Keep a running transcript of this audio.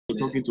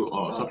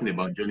Talking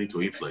about journey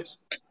to influence.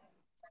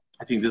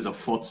 I think this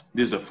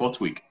is the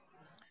fourth week.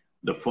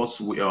 The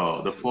first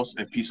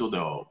episode,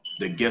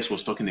 the guest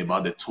was talking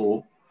about the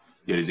toll.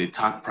 There is a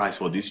tag price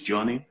for this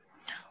journey.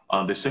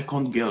 The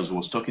second girl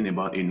was talking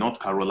about in North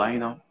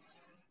Carolina.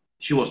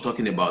 She was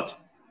talking about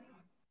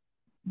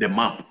the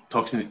map,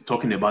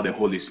 talking about the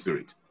Holy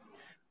Spirit.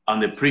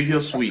 And the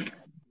previous week,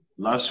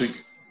 last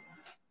week,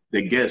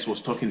 the guest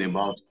was talking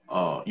about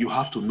you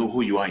have to know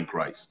who you are in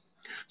Christ.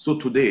 So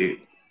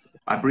today,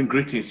 I bring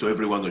greetings to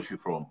every one of you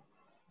from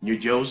New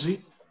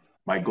Jersey.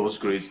 By God's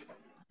grace,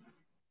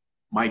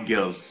 my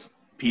girls,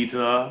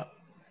 Peter,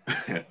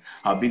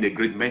 have been a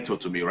great mentor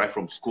to me right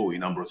from school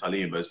in Ambrose Ali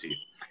University.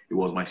 He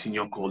was my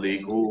senior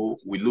colleague who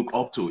we look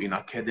up to in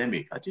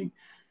academic. I think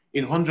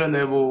in 100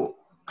 level,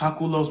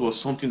 calculus was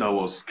something that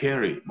was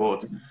scary,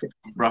 but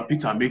Brad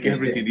Peter make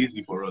everything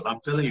easy for us. I'm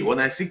telling you, when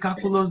I see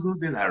calculus those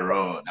days, I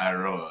run.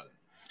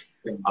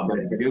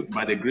 And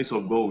by the grace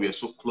of God, we are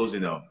so close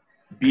in a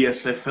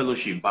BSF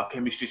fellowship,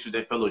 biochemistry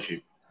student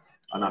fellowship.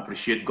 And I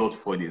appreciate God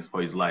for this,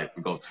 for his life,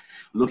 because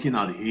looking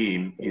at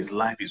him, his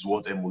life is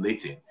worth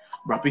emulating.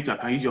 Brad Peter,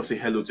 can you just say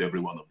hello to every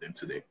one of them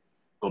today?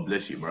 God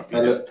bless you, Brad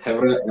Peter.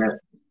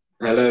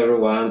 Hello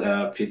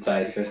everyone. Peter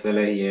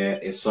Isesele here.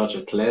 It's such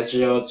a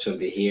pleasure to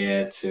be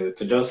here to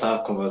just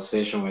have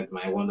conversation with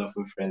my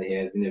wonderful friend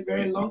here. It's been a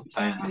very long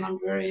time, and I'm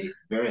very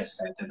very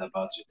excited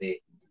about today.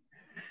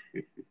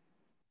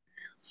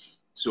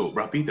 So,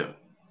 Brad Peter,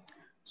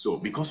 so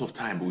because of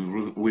time,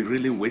 we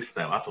really waste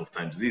time. Out of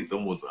time, this is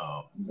almost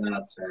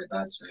That's right.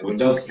 That's right. we We took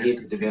just hit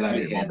essence together at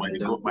the here, but head and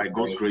just go by for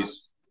God's it.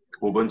 grace,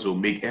 we're going to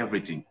make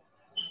everything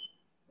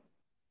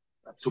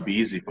That's to be right.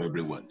 easy for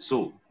everyone.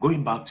 So,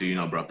 going back to you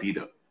now, Brad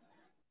Peter,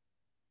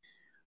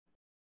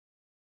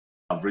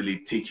 I've really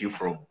take you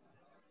from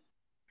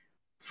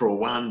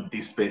one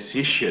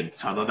dispensation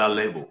to another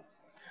level.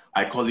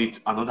 I call it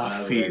another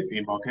That's very phase.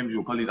 In biochemistry,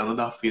 we call it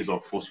another phase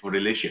of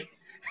phosphorylation.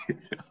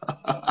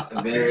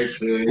 very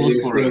true. You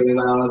see Phosphorus.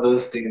 all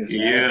those things,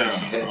 Yeah.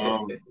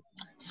 right?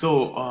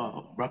 So,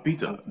 Rapita,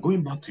 Absolutely.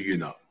 going back to you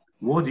now,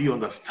 what do you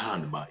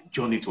understand by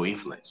journey to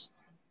influence?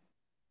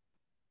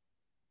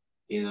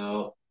 You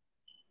know,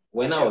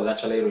 when I was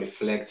actually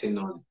reflecting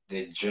on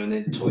the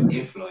journey to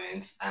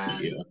influence,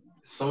 and Yeah.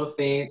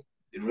 something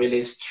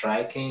really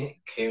striking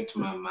came to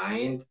my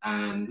mind,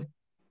 and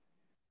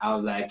I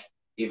was like,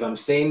 if I'm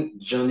saying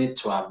journey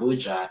to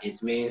Abuja,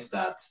 it means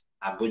that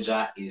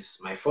Abuja is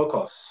my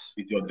focus,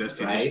 It's your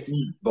destination. right?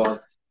 But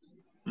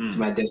it's Mm,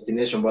 my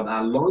destination. But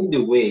along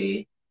the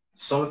way,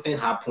 something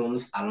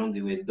happens along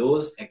the way.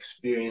 Those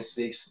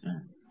experiences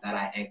mm, that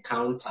I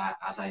encounter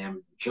as I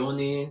am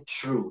journeying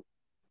through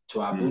to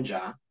mm.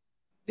 Abuja,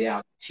 they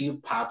are still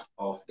part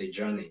of the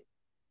journey.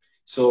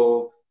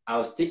 So I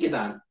was thinking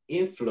that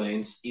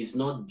influence is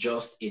not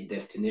just a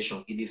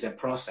destination, it is a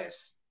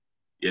process.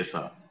 Yes,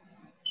 sir.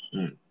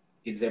 Mm,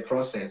 It's a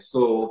process.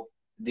 So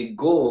the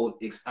goal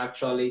is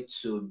actually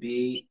to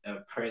be a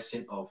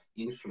person of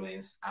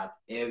influence at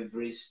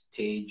every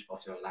stage of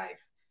your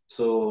life.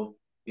 So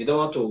you don't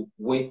want to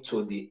wait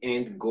to the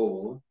end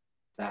goal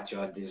that you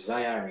are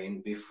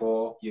desiring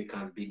before you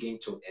can begin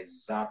to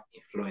exert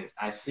influence.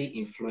 I see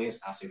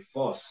influence as a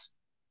force.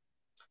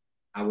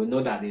 And we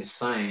know that in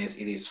science,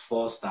 it is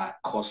force that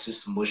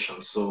causes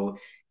motion. So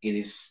it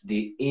is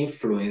the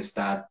influence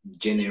that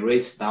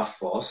generates that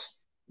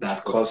force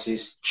that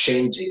causes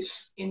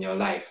changes in your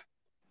life.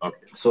 okay.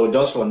 So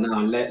just for now,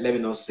 let me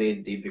not say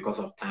deep because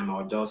of time.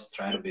 I'll just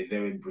try to be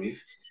very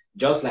brief.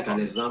 Just like an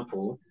Okay.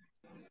 example,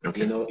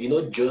 Okay.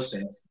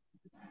 Joseph,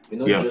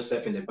 Yeah.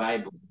 Joseph in the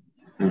Bible,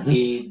 Hmm.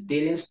 he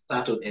didn't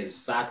start to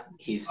exert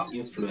his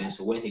influence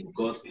when he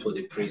got to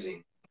the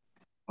prison,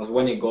 or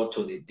when he got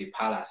to the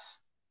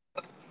palace.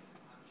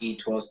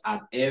 It was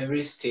at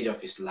every stage of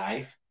his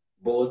life,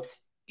 both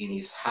in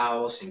his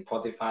house, in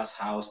Potiphar's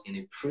house, in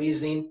a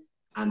prison,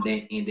 and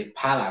then in the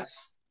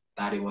palace,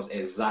 that he was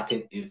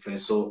exerting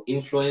influence. So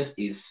influence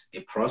is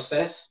a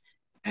process,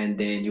 and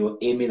then you're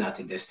aiming at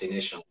a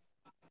destination.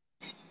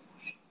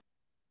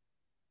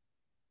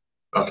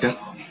 Okay.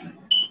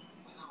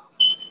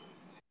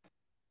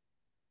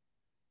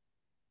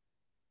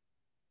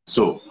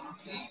 So,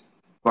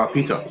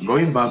 Peter,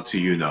 going back to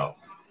you now,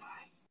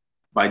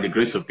 by the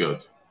grace of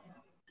God,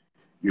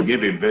 you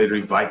gave a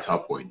very vital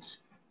point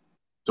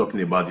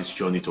talking about this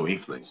journey to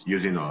influence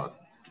using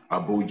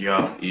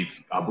Abuja.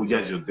 If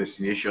Abuja is your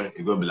destination,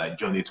 it's going to be like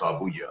journey to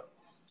Abuja.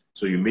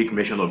 So you make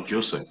mention of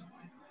Joseph.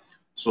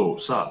 So,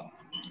 sir,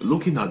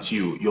 looking at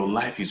you, your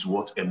life is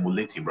what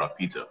emulating, Brad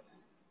Peter.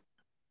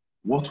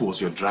 What was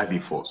your driving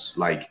force?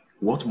 Like,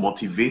 what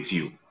motivates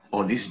you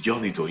on this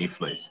journey to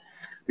influence?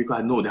 Because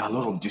I know there are a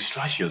lot of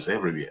distractions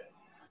everywhere.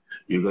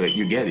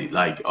 You get it.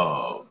 Like,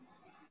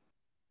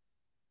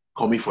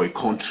 coming for a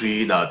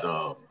country that,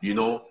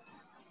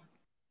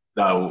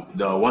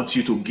 that wants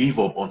you to give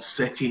up on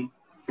certain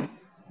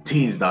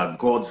things that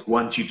God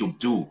wants you to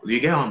do. You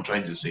get what I'm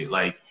trying to say?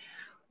 Like,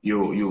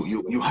 you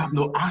Absolutely. have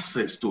no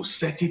access to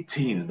certain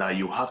things that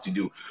you have to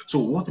do. So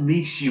what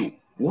makes you,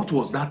 what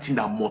was that thing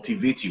that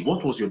motivates you?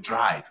 What was your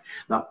drive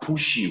that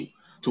pushed you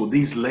to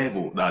this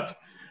level that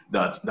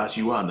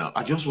you are now.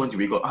 I just want to,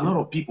 because a lot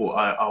of people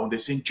are on the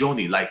same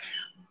journey, like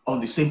on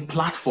the same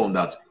platform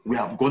that we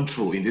have gone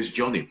through in this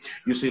journey.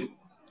 You see,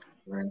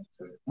 Right.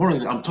 more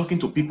than I'm talking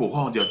to people who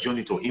are on their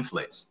journey to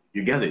influence.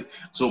 You get it?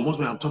 So most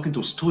of I'm talking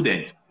to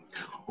students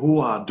who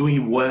are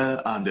doing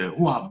well and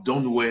who have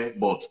done well,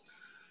 but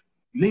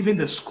leaving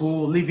the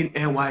school, leaving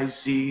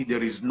NYC,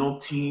 there is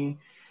nothing.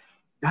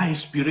 That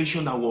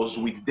inspiration that was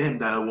with them,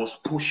 that was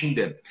pushing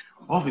them,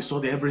 all of a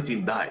sudden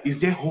everything died. Is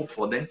there hope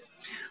for them?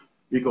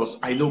 Because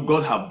I know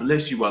God have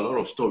blessed you a lot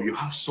of stuff. You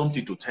have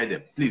something to tell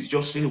them. Please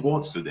just say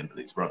words to them,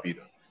 please, Brother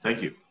Peter.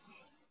 Thank you.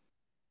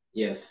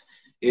 Yes.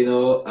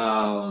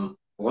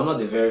 One of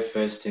the very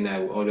first thing I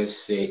will always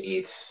say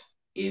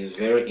is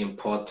very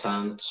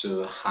important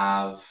to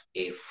have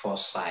a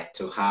foresight,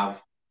 to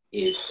have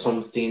a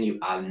something you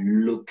are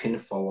looking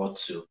forward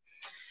to.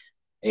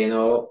 You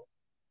know,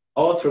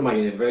 all through my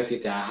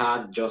university, I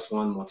had just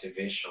one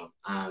motivation,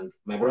 and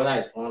my brother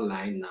is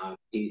online now.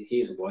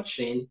 He's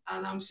watching,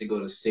 and I'm still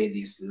going to say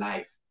this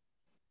live.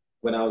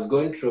 When I was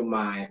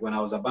when I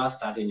was about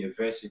starting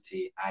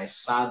university, I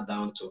sat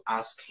down to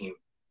ask him,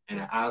 and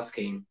I asked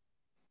him,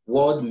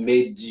 what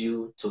made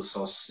you to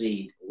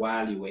succeed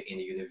while you were in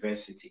the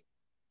university?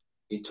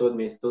 He told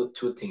me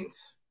two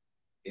things.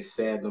 He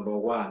said, number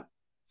one,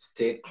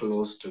 stay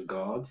close to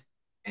God,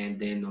 and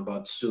then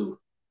number two,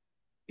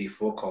 be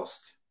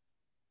focused.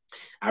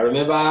 I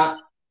remember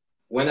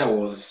when I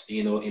was,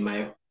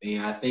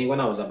 I think when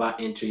I was about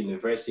entering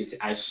university,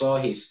 I saw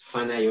his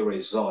final year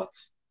result.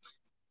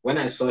 When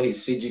I saw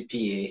his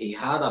CGPA, he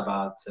had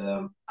about,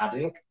 I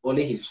think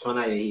only his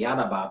final year, he had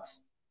about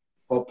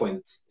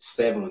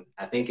 4.7,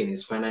 I think, in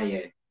his final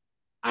year.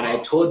 And I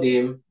told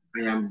him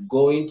I am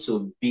going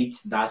to beat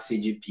that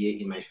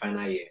CGPA in my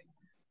final year.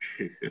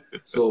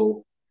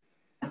 So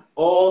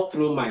all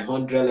through my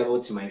 100 level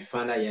to my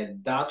final year,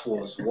 that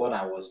was what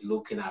I was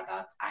looking at,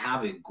 that I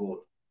have a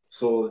goal.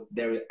 So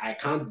I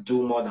can't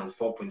do more than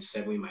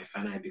 4.7 in my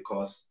final year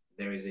because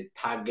there is a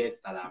target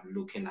that I'm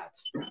looking at.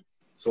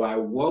 So I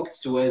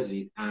worked towards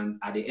it, and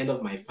at the end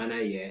of my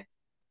final year,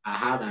 I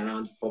had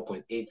around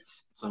 4.8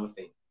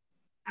 something.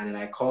 And then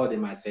I called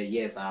him, I said,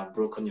 yes, I have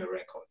broken your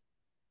record.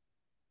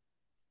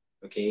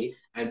 Okay.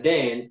 And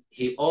then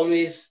he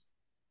always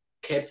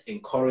kept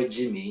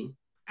encouraging me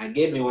and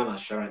gave me one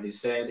assurance. He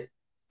said,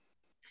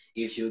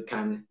 if you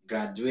can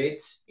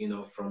graduate,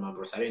 from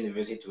Abrosari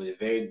University with a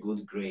very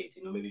good grade,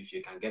 maybe if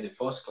you can get the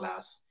first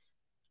class,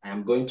 I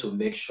am going to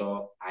make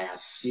sure I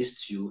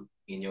assist you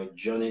in your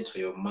journey to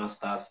your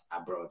master's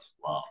abroad.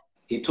 Wow.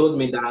 He told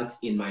me that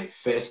in my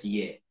first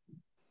year.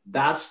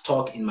 That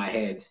stuck in my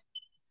head.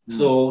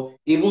 So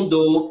even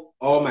though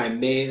all my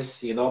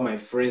mates, my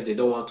friends, they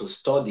don't want to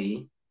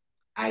study,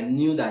 I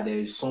knew that there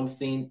is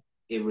something,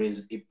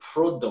 a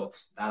product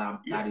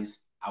that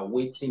is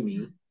awaiting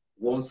me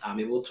once I'm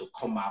able to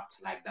come out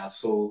like that.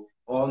 So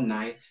all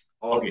night,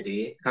 all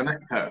day. Can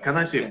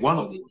I say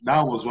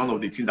that was one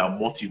of the things that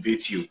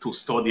motivates you to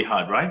study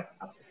hard, right?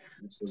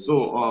 Absolutely.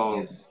 So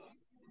Yes.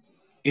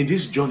 In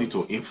this journey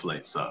to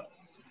influence,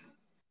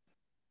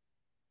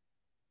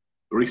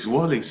 Rick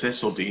Warren says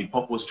something in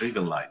Purpose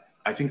Driven Life.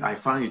 I think I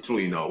found it through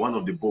in one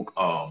of the book,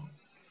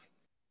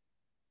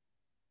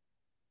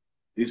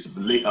 this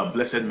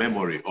blessed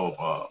memory of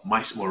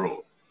Miles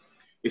Moreau.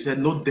 He said,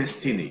 no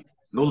destiny,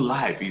 no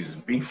life is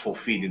being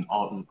fulfilled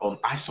on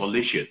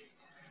isolation.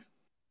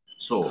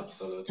 So,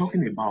 Absolutely.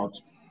 talking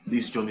about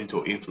this journey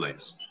to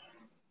influence,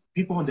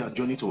 people on their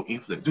journey to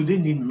influence, do they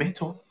need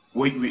mentor?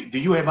 Do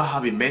you ever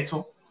have a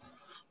mentor?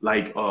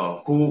 Like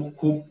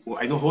who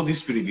I know Holy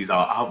Spirit is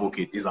our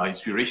advocate, is our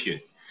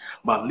inspiration.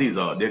 But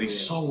Lisa, there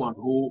is someone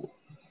who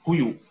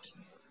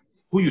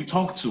you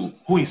talk to,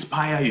 who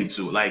inspire you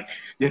to. Like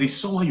there is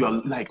someone you are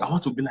like, I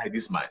want to be like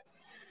this man.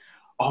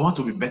 Or I want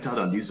to be better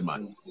than this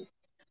man.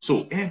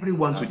 So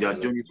everyone to their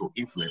journey to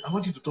influence. I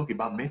want you to talk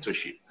about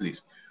mentorship,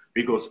 please.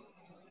 Because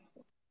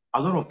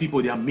a lot of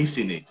people, they are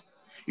missing it.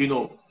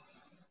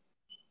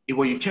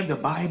 When you check the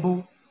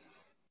Bible,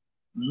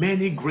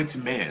 many great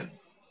men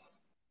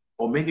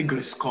or many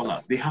great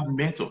scholars, they have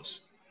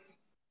mentors.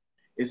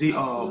 You see,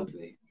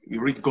 you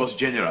read God's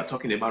General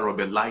talking about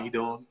Robert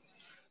Lydon,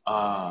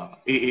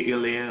 A.A.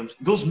 Williams.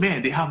 Those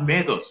men, they have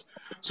mentors.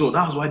 So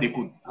that's why they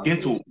could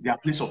get to their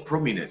place of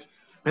prominence.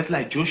 That's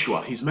like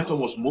Joshua, his mentor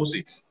was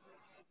Moses.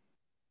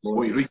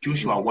 When you read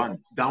Joshua 1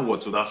 downward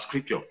to that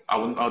scripture, I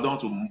don't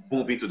want to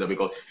move into that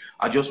because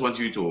I just want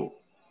you to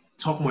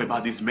talk more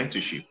about this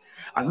mentorship.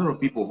 A lot of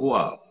people who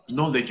are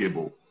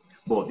knowledgeable,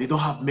 but they don't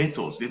have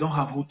mentors. They don't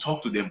have who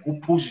talk to them, who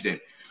push them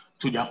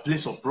to their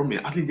place of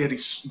prominence. At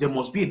least there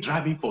must be a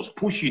driving force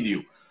pushing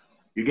you.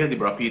 You get the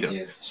Brother Peter?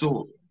 Yes.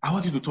 So I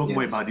want you to talk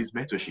more about these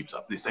mentorships,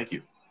 please. Thank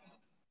you.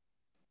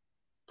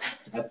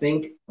 I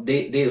think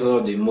this is one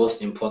of the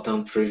most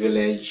important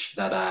privilege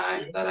that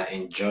I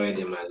enjoyed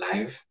in my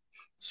life.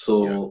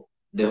 So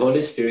the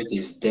Holy Spirit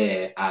is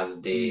there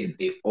as the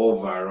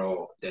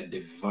overall, the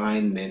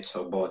divine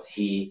mentor, but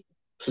he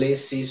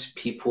places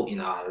people in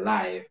our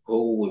life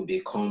who will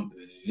become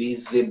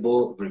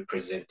visible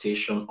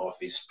representation of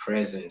his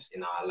presence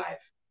in our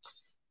life.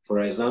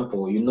 For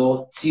example, you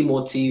know,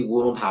 Timothy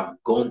wouldn't have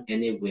gone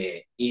anywhere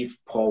if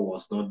Paul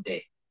was not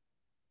there.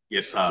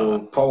 Yes, So sir.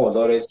 Paul was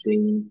always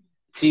saying,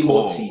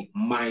 Paul. Timothy,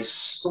 my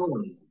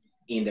son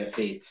in the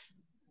faith.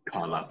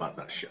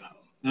 Kalabadasha.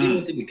 Mm.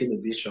 Timothy became a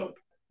bishop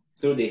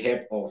through the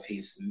help of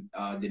his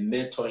the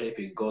mentorship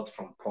he got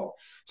from Paul.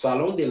 So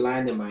along the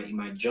line in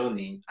my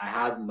journey, I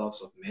had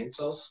lots of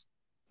mentors.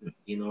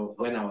 You know,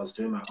 when I was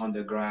doing my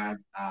undergrad,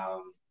 I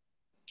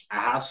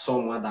had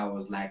someone that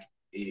was like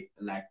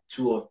like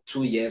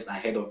 2 years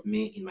ahead of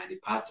me in my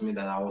department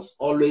that I was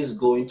always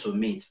going to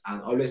meet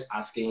and always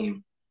asking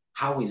him,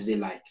 how is it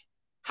like?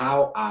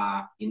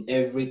 How in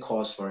every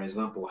course, for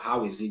example,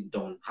 how is it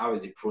done? How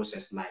is the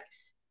process like?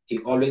 He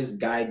always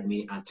guides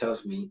me and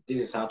tells me this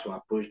is how to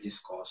approach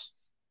this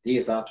course.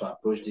 This is how to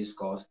approach this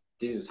course.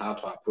 This is how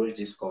to approach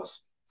this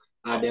course.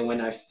 And then when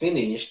I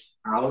finished,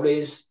 I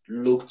always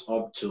looked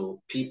up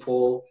to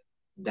people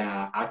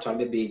that actually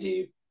maybe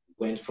they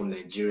went from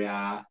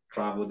Nigeria,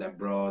 traveled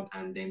abroad,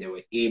 and then they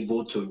were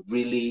able to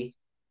really,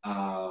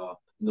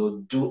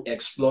 do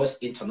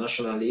exploits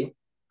internationally.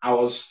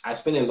 I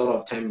spent a lot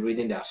of time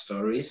reading their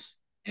stories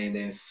and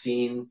then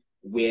seeing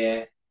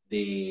where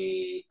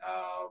the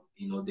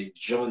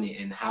journey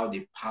and how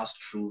they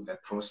passed through the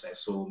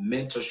process. So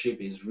mentorship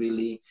is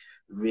really,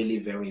 really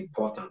very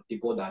important.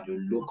 People that you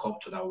look up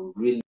to that will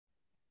really,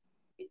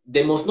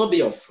 they must not be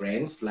your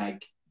friends.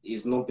 Like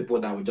it's not people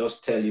that will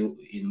just tell you,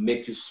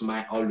 make you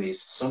smile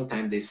always.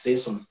 Sometimes they say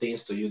some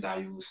things to you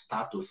that you will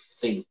start to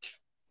think.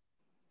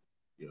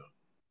 Yeah.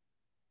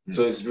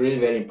 So Mm. it's really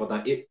very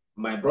important.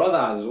 My brother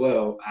as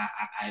well,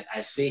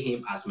 I see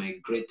him as my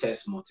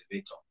greatest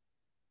motivator.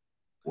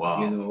 You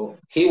Wow. know,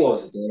 he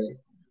was there,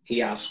 he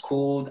has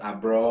schooled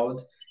abroad,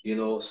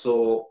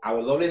 so I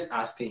was always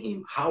asking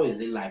him, how is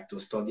it like to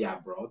study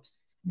abroad?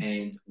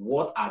 And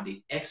what are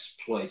the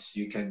exploits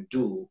you can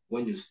do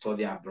when you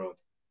study abroad?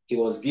 He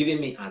was giving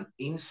me an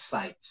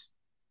insight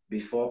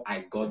before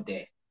I got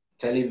there,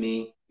 telling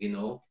me,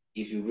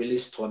 if you really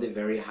study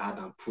very hard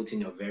and put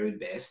in your very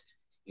best,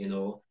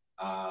 you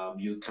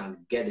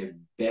can get the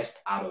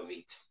best out of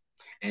it.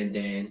 And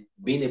then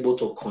being able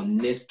to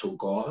connect to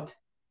God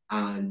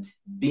and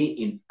be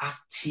in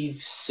active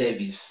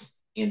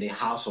service in the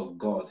house of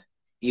God,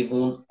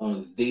 even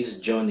on this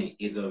journey,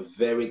 is a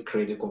very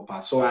critical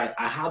part. So I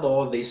had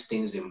all these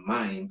things in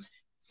mind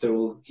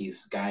through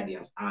his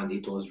guidance, and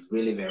it was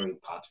really very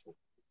impactful.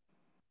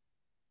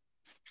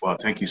 Wow.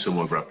 Thank you so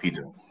much, Brad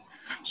Peter.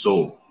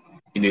 So,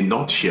 in a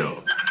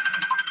nutshell,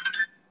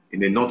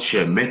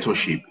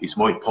 mentorship is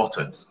more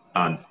important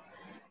and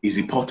is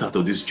important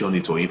to this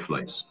journey to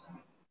influence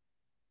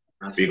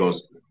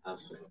because, Absolutely,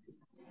 absolutely.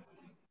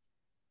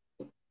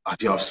 as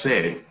you have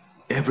said,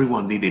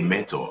 everyone need a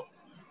mentor,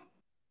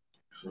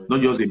 not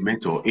Mhm. just a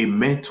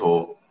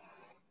mentor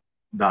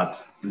that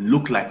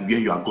look like where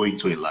you are going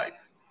to in life.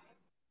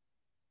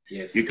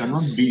 Yes, can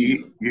see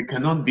you. You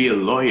cannot be a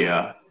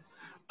lawyer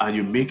and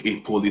you make a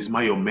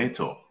policeman your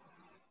mentor.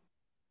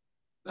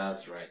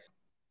 That's right.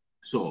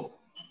 So,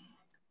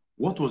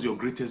 what was your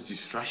greatest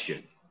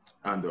distraction,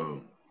 and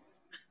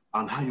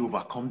how you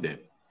overcome them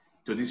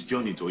to this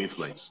journey to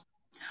influence?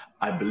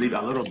 I believe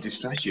a lot of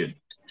distraction.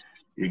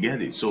 You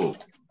get it. So,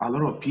 a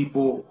lot of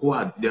people who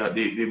are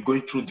they're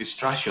going through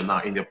distraction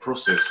now in the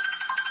process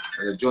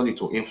and the journey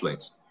to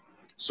influence.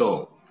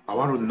 So, I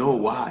want to know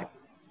why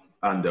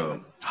and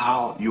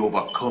how you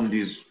overcome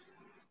this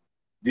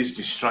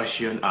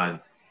distraction and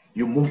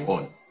you move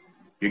on.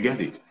 You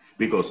get it?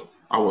 Because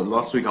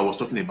last week I was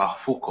talking about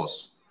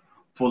focus,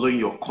 following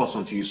your course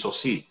until you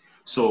succeed.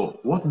 So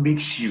what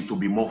makes you to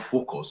be more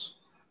focused?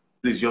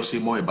 Please just say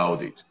more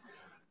about it.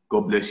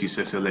 God bless you,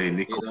 Cecily and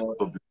You Nico. know,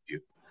 God bless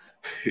you.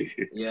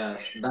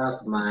 yes,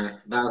 that's my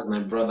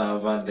brother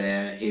over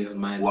there. He's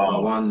my number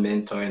Wow. one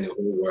mentor in the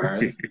whole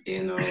world.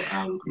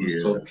 I'm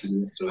so Yeah.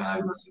 pleased to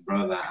have him as a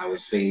brother. I would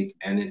say it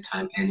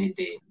anytime, any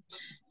day.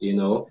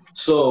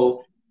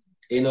 So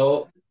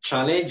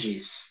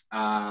challenges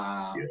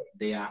Yeah.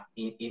 they are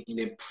in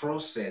a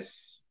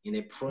process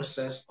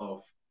of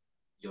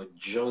your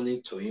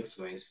journey to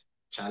influence. Yeah.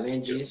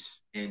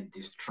 Challenges and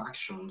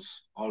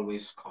distractions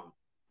always come,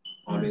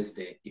 Mm. always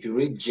there. If you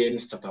read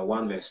James chapter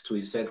 1 verse 2,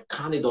 he said,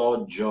 count it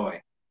all joy,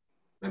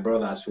 my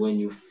brothers, when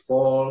you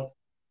fall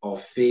or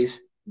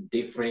face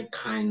different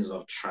kinds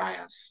of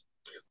trials,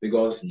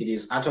 because Mm. it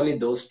is actually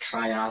those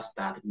trials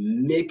that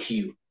make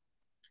you,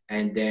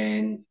 and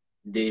then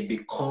they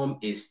become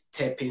a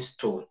stepping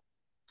stone.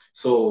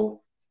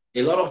 So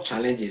a lot of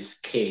challenges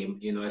came,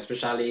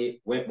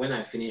 especially when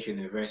I finished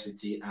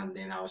university and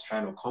then I was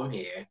trying to come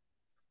here.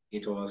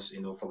 It was,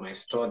 for my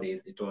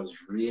studies, it was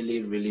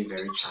really, really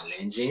very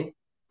challenging.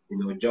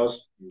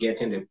 Just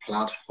getting the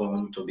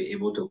platform to be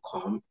able to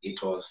come,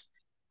 it was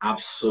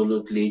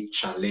absolutely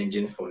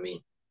challenging for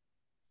me.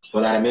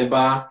 But I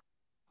remember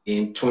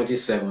in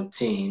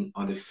 2017,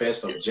 on the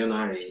 1st of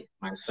January,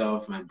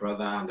 myself, my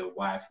brother, and the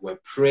wife were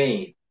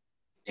praying,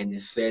 and they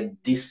said,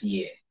 this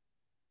year,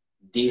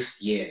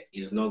 this year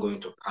is not going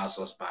to pass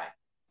us by.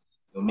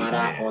 No matter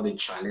Amen. all the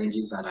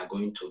challenges that are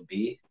going to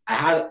be.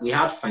 We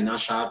had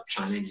financial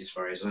challenges,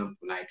 for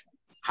example, like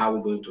how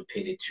we're going to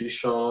pay the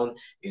tuition,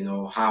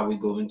 how we're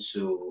going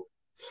to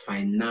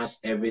finance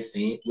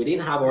everything. We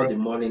didn't have all the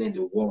money in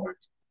the world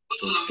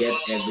to get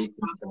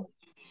everything done.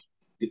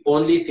 The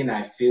only thing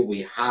I feel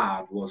we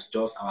had was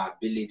just our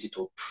ability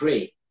to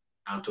pray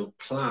and to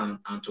plan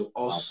and to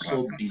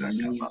also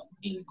believe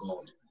in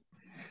God.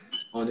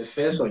 On the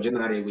 1st of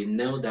January, we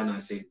knelt down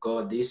and said,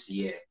 God, this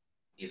year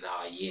is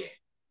our year.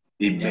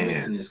 Amen.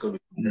 Everything is going to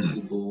be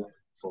possible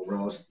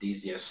for us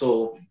this year.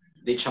 So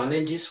the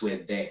challenges were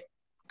there,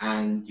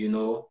 and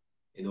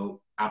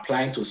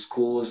applying to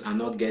schools and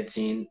not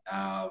getting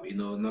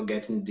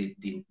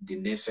the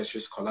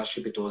necessary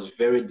scholarship. It was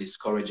very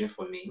discouraging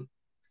for me.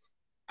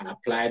 I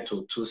applied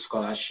to 2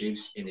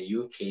 scholarships in the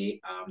UK,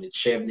 the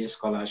Chevening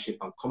Scholarship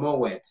and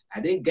Commonwealth.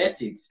 I didn't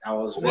get it. I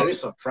was very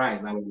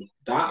surprised. I was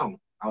down.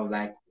 I was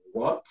like,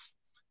 what?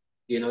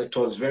 It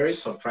was very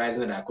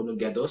surprising that I couldn't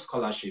get those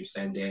scholarships.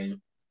 And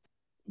then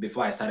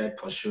before I started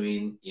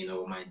pursuing,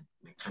 my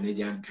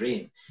Canadian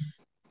dream,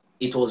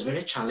 it was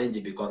very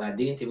challenging because I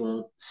didn't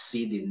even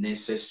see the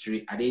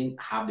necessary, I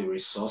didn't have the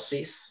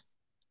resources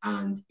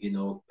and,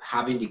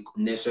 having the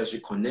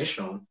necessary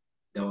connection.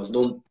 There was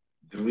no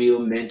real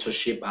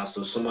mentorship as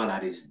to someone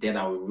that is there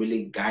that will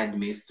really guide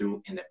me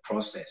through in the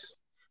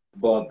process.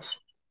 But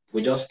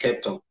we just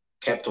kept on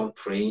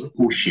praying,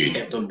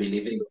 kept on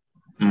believing.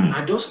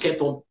 I just kept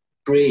on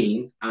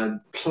praying and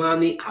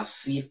planning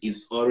as if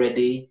it's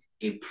already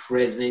a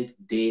present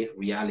day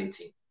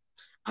reality.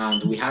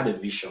 And we had a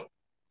vision.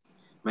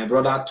 My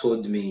brother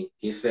told me,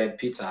 he said,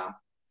 Peter,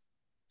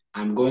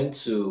 I'm going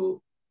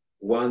to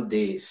one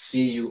day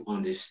see you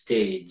on the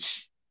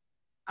stage,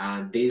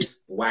 and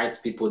these white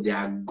people, they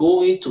are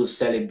going to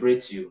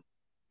celebrate you.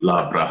 He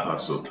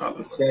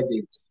said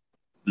it.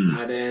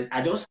 And then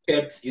I just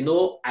kept,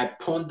 I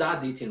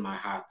pondered it in my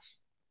heart.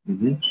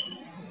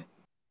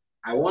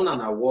 I won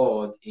an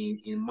award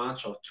in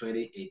March of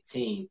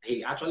 2018.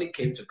 He actually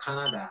came to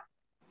Canada,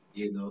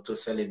 to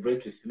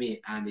celebrate with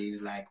me. And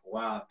he's like,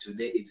 wow,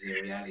 today it's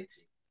a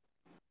reality.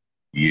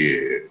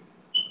 Yeah,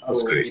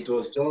 that's great. It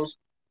was just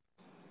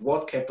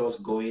what kept us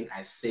going,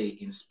 I say,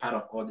 in spite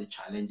of all the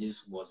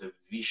challenges, was a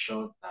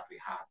vision that we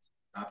had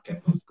that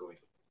kept us going.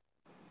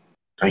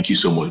 Thank you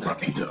so much,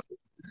 Peter.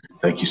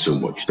 Thank you so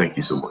much. Thank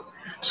you so much.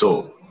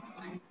 So,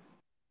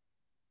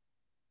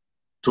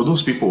 to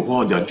those people who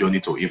are on their journey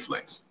to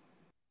influence,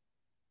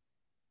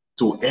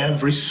 to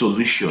every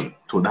solution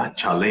to that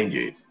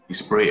challenge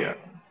is prayer.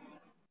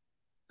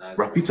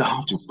 Peter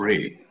have to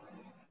pray.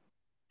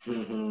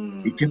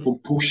 He kept on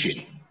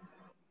pushing.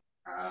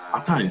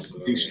 At times,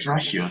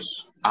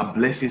 distractions are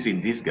blessings in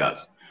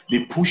disguise.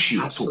 They push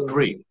you to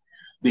pray.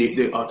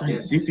 At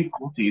times,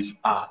 difficulties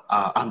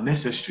are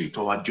necessary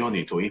to our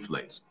journey to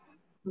influence.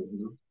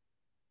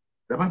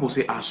 The Bible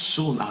says, as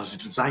soon as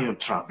Zion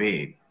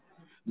travailed,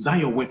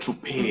 Zion went through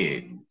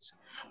pains.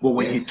 But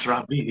when he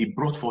travailed, he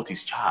brought forth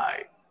his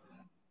child.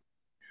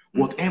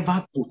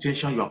 Whatever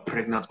potential you are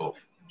pregnant of,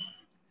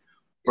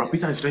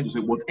 Peter is trying to say,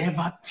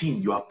 whatever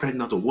thing you are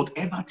pregnant of,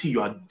 whatever thing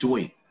you are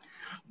doing,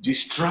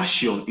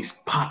 distraction is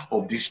part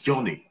of this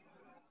journey.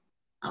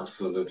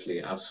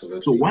 Absolutely,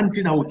 absolutely. So one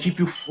thing that will keep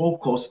you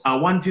focused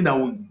and one thing that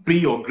will be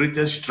your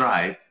greatest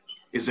drive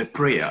is the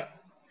prayer.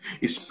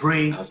 It's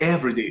praying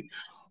every day.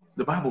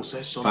 The Bible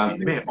says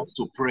something, men ought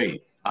to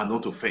pray and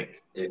not to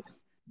faint.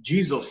 Yes.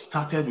 Jesus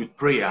started with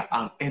prayer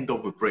and ended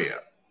up with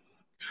prayer.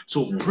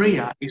 So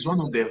prayer is one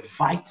of the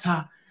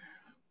vital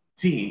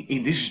thing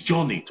in this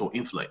journey to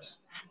influence.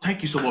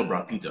 Thank you so much,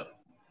 Brad Peter.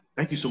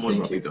 Thank you so much,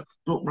 Brad Peter.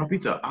 So, Brad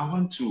Peter, I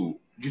want you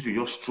to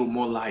just throw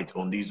more light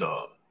on these.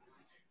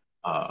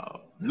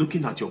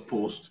 Looking at your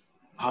post,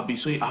 I've been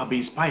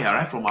inspired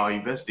right from our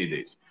university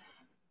days.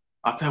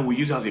 At times we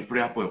use it as a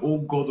prayer point. Oh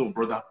God of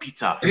Brother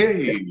Peter,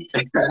 hey,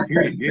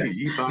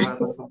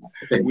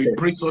 we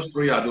pray such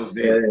prayer those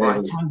days. But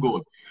I thank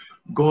God.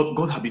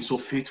 God has been so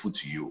faithful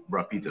to you,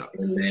 Brad Peter.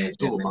 Amen.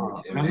 So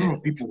there are a lot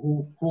of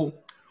people who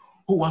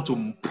want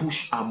to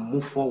push and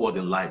move forward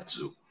in life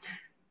too.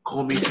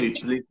 Coming to a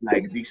place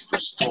like this to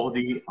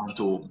study and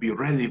to be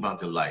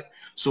relevant in life.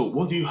 So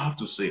what do you have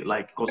to say?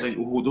 Like, because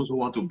those who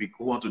want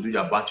to do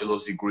their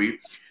bachelor's degree,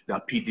 their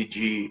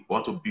PDG,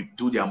 want to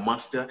do their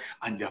master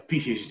and their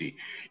PhD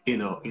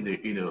in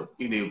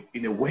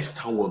a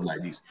Western world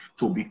like this,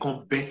 to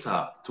become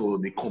better to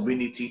the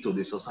community, to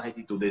the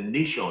society, to the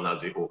nation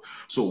as a whole.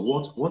 So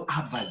what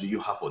advice do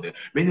you have for them?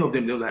 Many of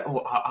them, they're like,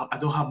 oh, I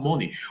don't have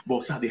money,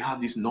 but sir, they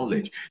have this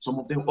knowledge. Some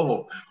of them,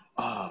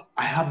 I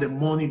have the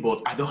money,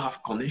 but I don't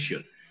have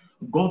connection.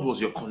 God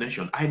was your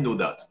connection. I know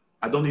that.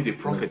 I don't need the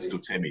prophets to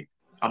tell me.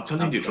 I'm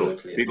telling you the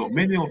truth. Because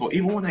many of us,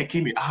 even when I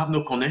came here, I have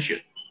no connection.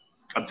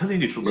 I'm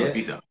telling you the truth, Brother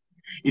Peter.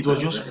 It was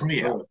just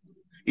prayer.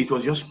 It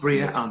was just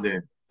prayer and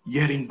then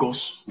hearing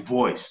God's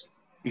voice.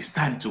 It's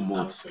time to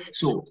move. Absolutely.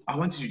 So I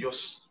want you to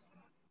just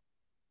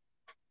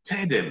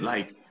tell them,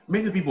 like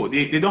many people,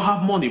 they don't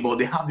have money, but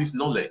they have this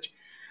knowledge.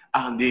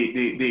 And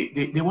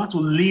they want to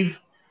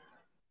live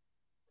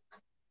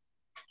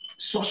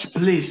such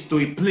place to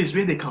a place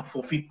where they can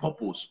fulfill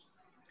purpose.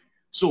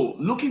 So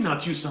looking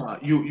at you, sir,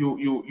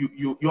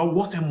 you are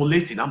what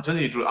emulating. I'm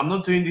telling you the truth. I'm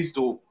not doing this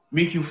to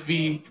make you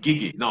feel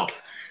giggy. No,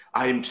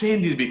 I'm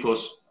saying this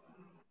because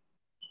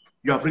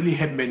you have really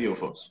helped many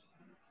of us.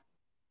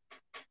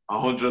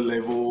 100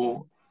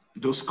 level,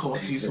 those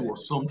courses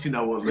was something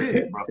I was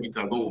like, Brother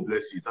Peter, God will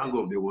bless you. Thank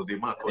God there was a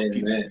man called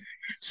Peter.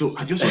 So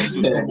I just wanted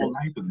to throw more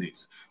light on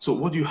this. So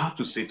what do you have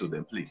to say to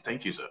them, please?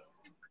 Thank you, sir.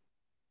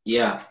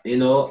 Yeah,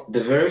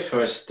 the very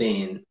first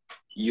thing,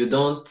 you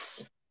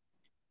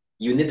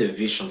need a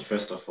vision,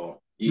 first of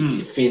all.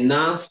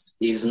 Finance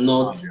is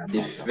not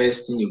the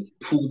first thing you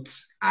put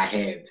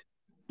ahead.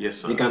 Yes,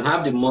 sir. You can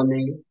have the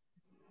money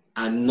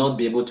and not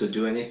be able to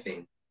do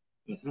anything.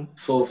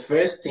 So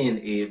first thing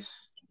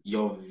is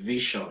your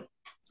vision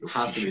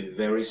has to be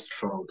very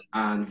strong,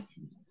 and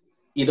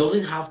it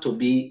doesn't have to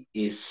be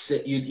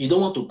you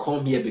don't want to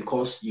come here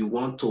because you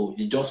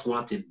just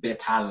want a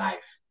better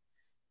life.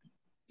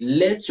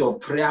 Let your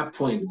prayer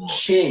point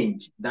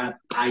change that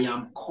I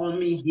am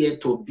coming here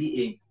to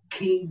be a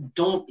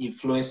kingdom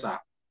influencer.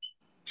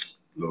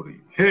 Glory.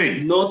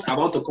 Hey. Not I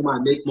want to come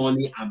and make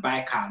money and buy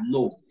a car.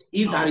 No.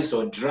 If that is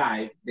your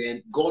drive,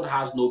 then God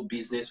has no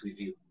business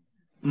with you.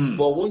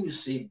 But when you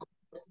say,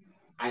 God,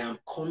 I am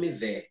coming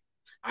there,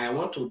 I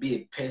want to be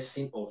a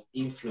person of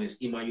influence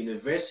in my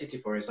university,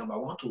 for example. I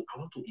want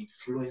to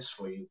influence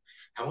for you.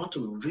 I want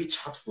to reach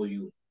out for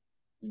you.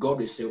 God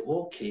will say,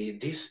 okay,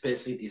 this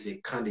person is a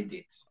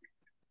candidate.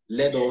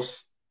 Let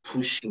us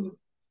push him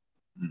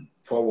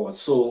forward.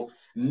 So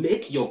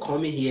make your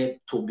coming here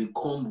to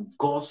become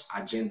God's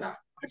agenda.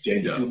 If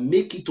you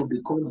make it to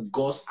become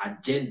God's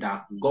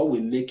agenda, God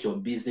will make your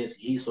business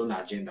his own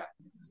agenda.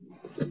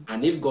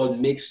 And if God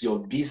makes your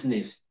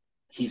business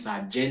his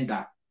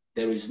agenda,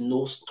 there is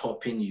no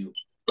stopping you.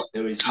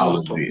 There is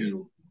no stopping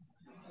you.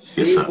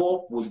 Favor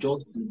will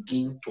just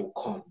begin to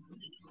come.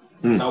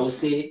 So I would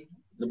say,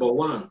 number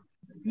one,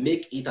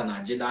 make it an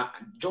agenda.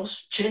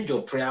 Just change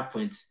your prayer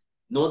point.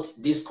 Not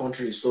this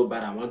country is so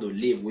bad, I want to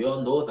leave. We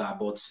all know that,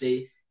 but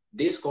say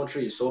this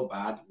country is so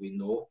bad, we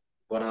know,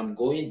 but I'm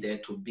going there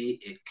to be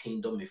a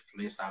kingdom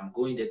influencer. I'm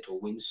going there to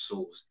win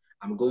souls.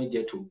 I'm going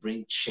there to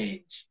bring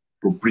change.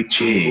 To bring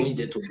change.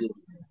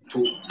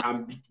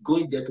 I'm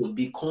going there to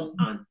become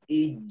an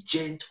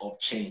agent of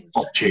change.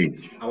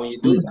 And when you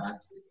do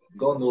that,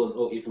 God knows,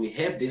 oh, if we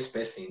help this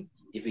person,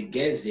 if he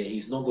gets there,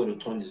 he's not going to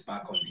turn his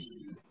back on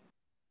me.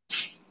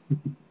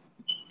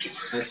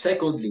 And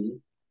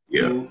secondly,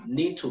 you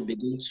need to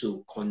begin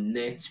to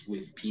connect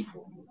with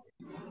people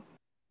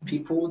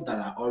that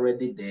are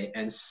already there,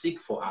 and seek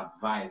for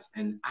advice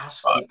and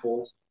ask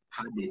people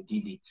how they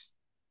did it.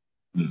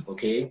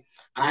 Okay,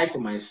 I for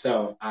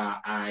myself,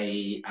 that's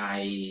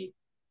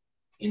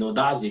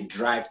a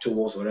drive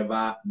towards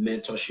whatever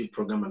mentorship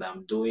program that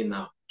I'm doing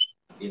now.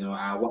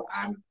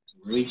 I'm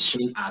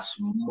reaching as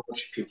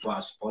much people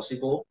as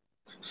possible.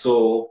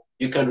 So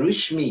you can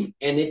reach me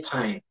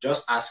anytime.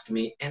 Just ask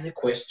me any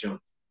question,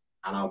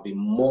 and I'll be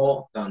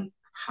more than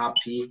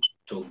happy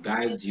to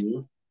guide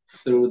you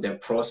through the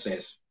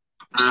process.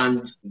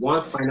 And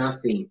one final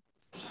thing,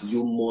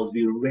 you must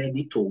be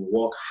ready to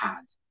work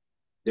hard.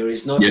 There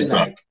is nothing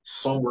like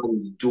someone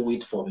will do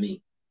it for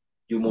me.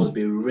 You must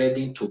be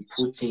ready to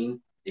put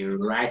in the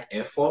right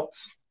effort,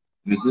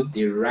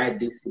 the right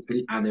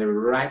discipline, and the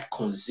right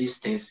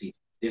consistency.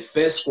 The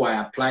first school I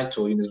applied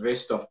to,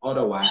 University of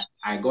Ottawa,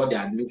 I got the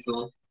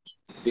admission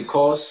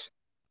because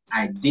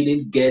I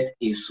didn't get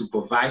a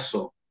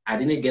supervisor. I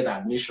didn't get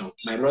admission.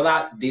 My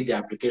brother did the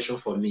application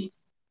for me.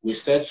 We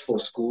searched for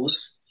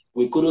schools.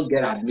 We couldn't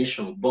get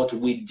admission, but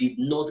we did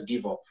not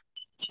give up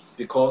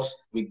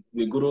because we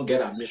couldn't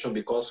get admission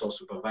because of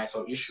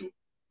supervisor issue.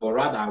 But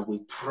rather, we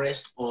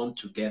pressed on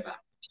together.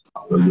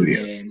 Hallelujah.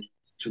 And then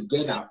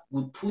together,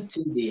 we put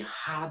in the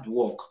hard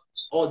work,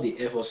 all the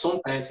effort.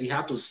 Sometimes he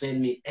had to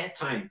send me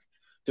airtime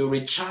to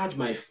recharge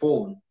my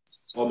phone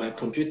or my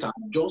computer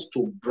just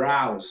to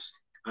browse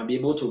and be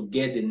able to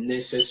get the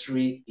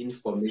necessary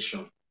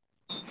information.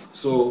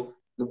 So,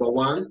 number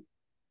one,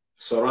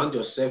 surround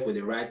yourself with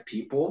the right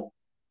people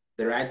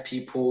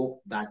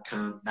that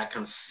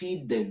can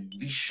see the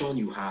vision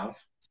you have.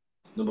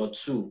 Number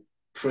two,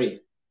 pray.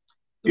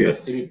 Number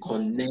three,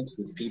 connect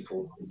with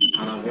people.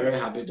 And I'm very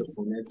happy to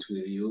connect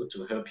with you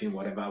to help you in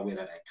whatever way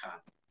that I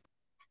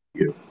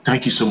can.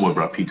 Thank you so much,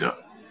 Brother Peter.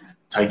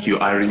 Thank you.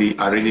 I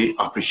really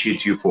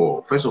appreciate you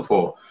for, first of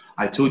all,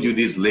 I told you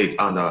this late,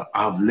 and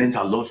I've learned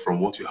a lot from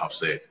what you have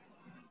said.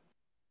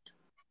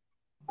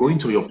 Going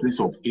to your place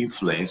of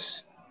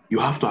influence, you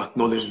have to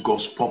acknowledge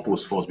God's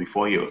purpose first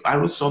before you. I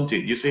wrote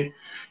something. You say,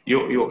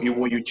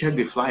 when you check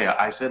the flyer,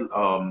 I said,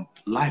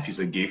 life is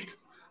a gift.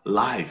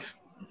 Life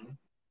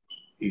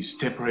is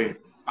temporary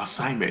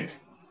assignment.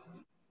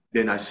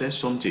 Then I said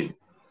something.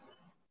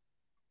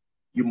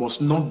 You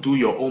must not do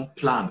your own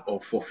plan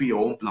or fulfill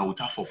your own plan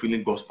without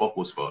fulfilling God's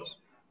purpose first.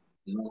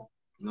 No.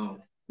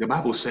 The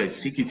Bible said,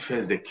 seek it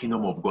first, the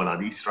kingdom of God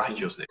and his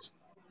righteousness.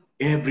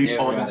 Every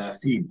other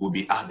thing will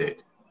be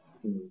added.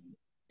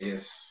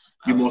 Yes,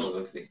 You must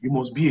absolutely. you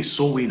must be a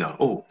soul winner.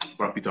 Oh,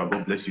 Brad Peter,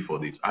 God bless you for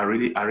this. I Uh,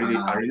 really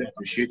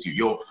appreciate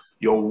you.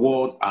 Your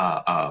words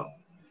are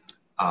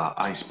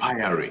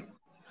inspiring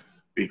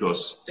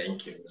because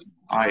Thank you.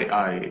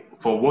 I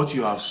for what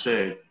you have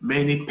said,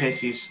 many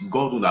persons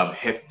God would have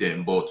helped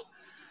them, but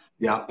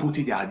they are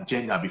putting their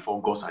agenda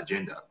before God's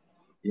agenda.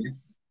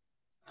 Yes,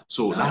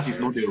 So that's that is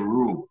very not the true.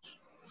 rule.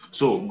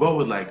 So God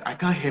was like, I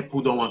can't help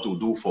who don't want to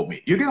do for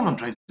me. You get what I'm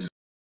trying to say?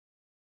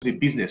 He's a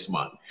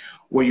businessman.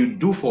 When you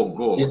do for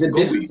He's God, a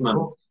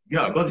businessman.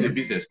 Yeah, God is Yeah. a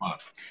businessman.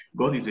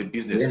 God is a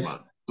businessman.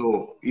 Yes,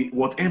 So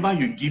whatever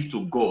you give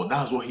to God,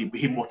 that's what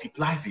he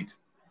multiplies it.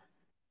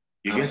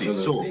 You get it?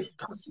 So absolutely.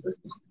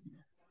 Absolutely.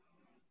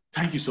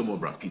 thank you so much,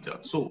 Brad Peter.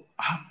 So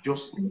I have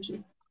Thank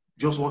you.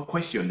 just one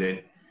question,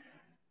 then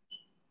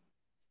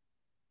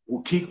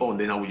we'll kick on,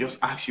 then I will just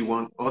ask you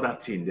one other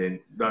thing then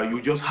that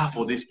you just have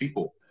for these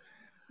people.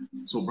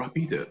 So, Brad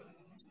Peter,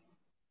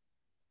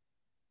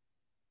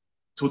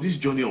 to this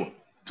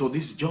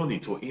journey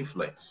to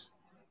influence,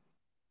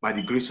 by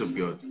the grace of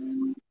God,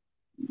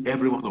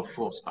 every one of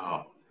us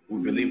are,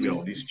 we believe we are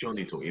on this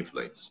journey to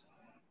influence.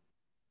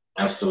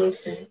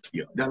 Absolutely.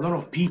 Yeah. There are a lot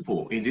of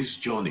people in this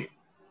journey.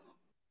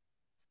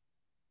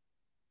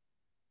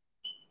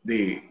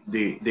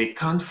 They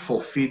can't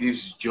fulfill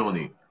this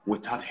journey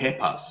without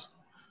helpers.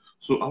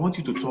 So I want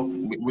you to talk.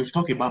 We've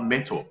talked about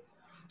mentor.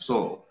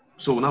 So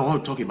now I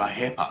want to talk about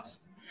helpers.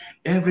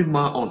 Every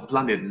man on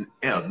planet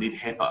Earth need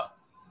helper.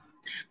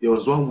 There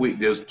was one way.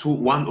 There's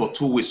one or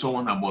two ways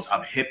someone that must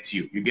have helped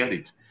you. You get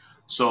it?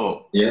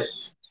 So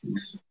Yes.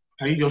 Yes.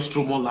 can you just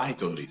throw more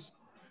light on this?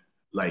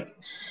 Like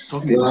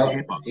talking about Well,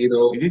 helpers. you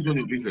know, In this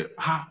journey,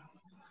 how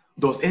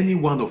does any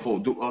one of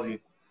us do? I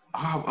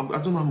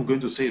don't know how I'm going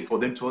to say it for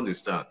them to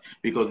understand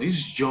because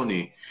this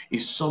journey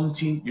is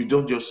something you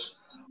don't just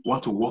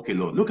want to walk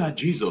alone. Look at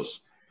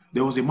Jesus.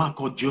 There was a man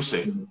called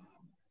Joseph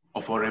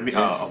of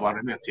yes,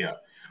 Arimathea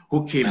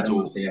who came Adam to,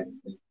 of the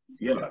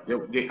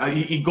yeah,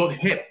 he got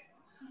help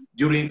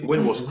during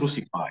when he was mm-hmm.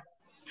 crucified.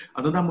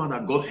 Another man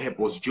that got help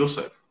was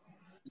Joseph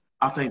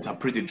after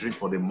interpreting the dream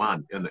for the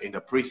man in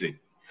the prison.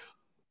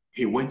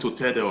 He went to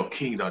tell the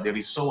king that there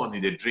is someone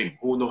in the dream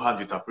who know how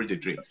to interpret the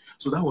dream.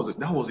 So that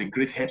was a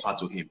great helper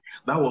to him.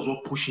 That was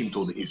what pushed him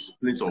to his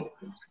place of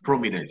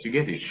prominence. You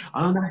get it?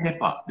 Another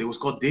helper, they was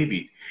called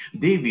David.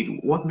 David,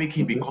 what made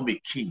him Mm-hmm. become a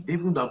king?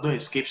 David would have not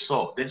escaped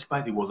Saul,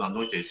 despite he was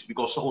anointed,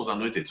 because Saul was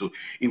anointed. So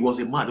it was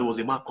a man. There was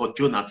a man called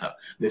Jonathan,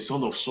 the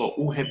son of Saul,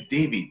 who helped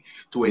David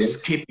to Yes,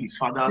 escape his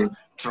father's yes,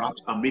 trap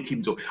and make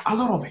him to a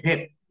lot of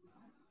help.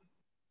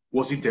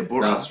 Was it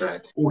Deborah that's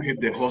right. who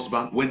helped the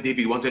husband when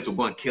David wanted to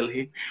go and kill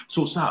him?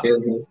 So, sir, Kill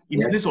him.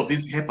 in Yeah. place of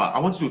this helper, I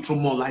want you to throw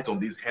more light on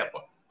this helper.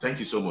 Thank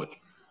you so much.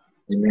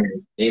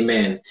 Amen.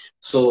 Amen.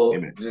 So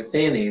Amen. the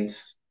thing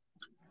is,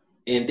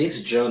 in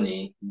this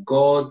journey,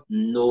 God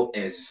know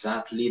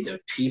exactly the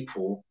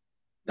people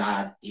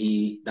that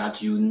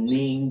you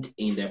need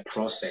in the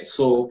process.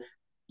 So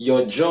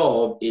your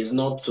job is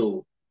not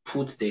to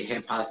put the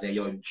helpers there.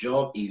 Your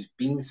job is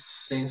being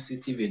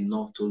sensitive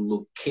enough to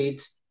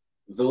locate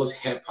those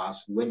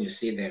helpers when you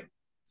see them.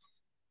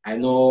 I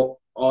know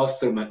all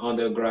through my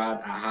undergrad,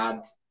 I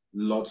had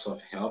lots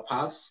of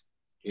helpers,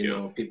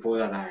 Yeah. people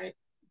that I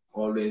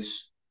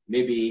always,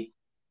 maybe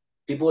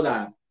people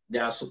that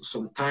there are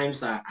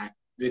sometimes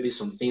maybe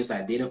some things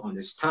I didn't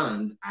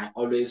understand. I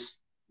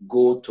always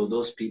go to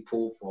those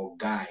people for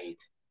guide.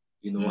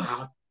 Mm.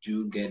 How do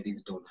you get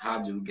this done?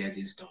 How do you get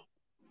this done?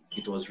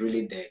 It was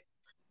really there.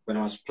 When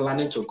I was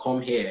planning to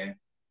come here,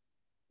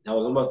 that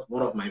was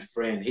one of my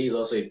friends. He's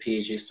also a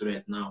PhD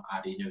student now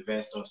at the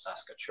University of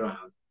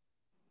Saskatchewan.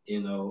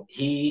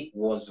 He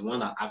was the one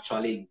that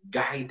actually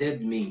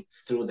guided me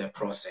through the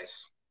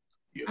process.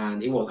 Yeah.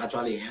 And he was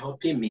actually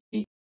helping me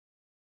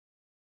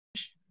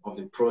of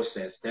the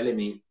process, telling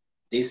me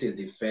this is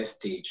the first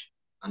stage.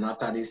 And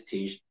after this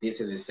stage,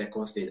 this is the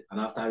second stage. And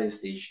after this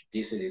stage,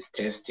 this is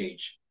the third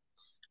stage.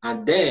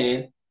 And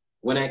then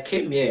when I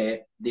came here,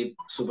 the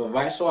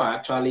supervisor I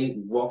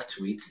actually worked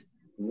with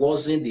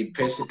wasn't the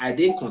person. I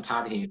didn't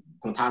contact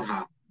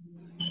her.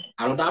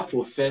 Another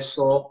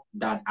professor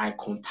that I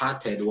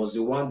contacted was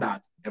the one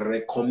that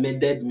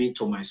recommended me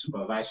to my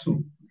supervisor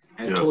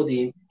and Yeah. told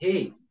him,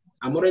 hey,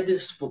 I'm already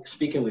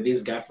speaking with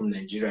this guy from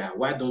Nigeria.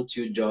 Why don't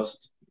you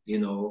just,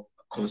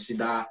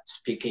 consider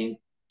speaking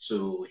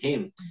to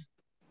him?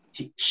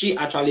 She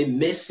actually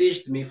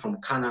messaged me from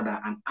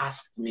Canada and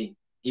asked me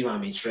if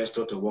I'm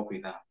interested to work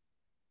with her.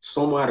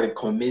 Someone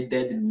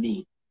recommended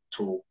me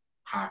to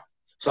her.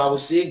 So I would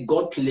say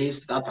God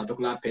placed that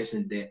particular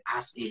person there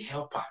as a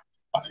helper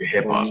As a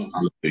for helper. me.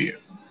 Hallelujah.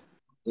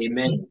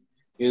 Amen.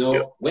 Yeah.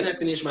 When I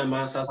finished my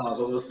master's, I was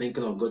also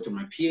thinking of going to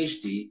my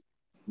PhD.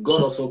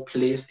 God also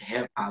placed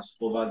helpers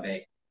over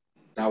there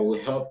that will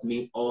help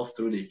me all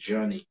through the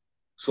journey.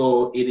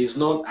 So it is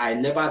not, I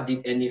never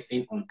did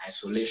anything on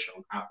isolation.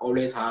 I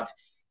always had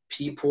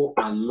people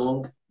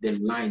along the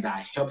line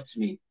that helped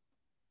me.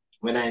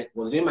 When I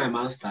was doing my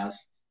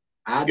master's,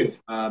 I Yeah.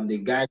 had the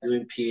guy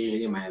doing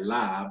PhD in my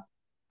lab.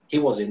 He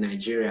was a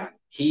Nigerian.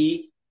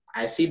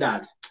 I see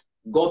that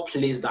God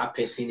placed that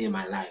person in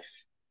my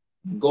life.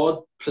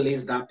 God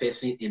placed that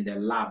person in the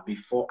lab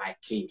before I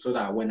came, so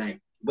that when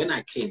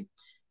I came,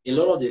 a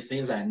lot of the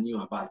things I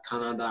knew about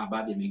Canada,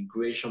 about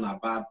immigration,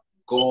 about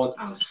God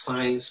and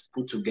science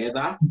put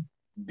together,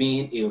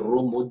 being a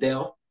role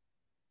model,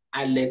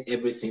 I learned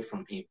everything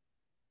from him.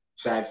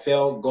 So I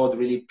felt God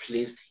really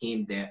placed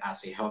him there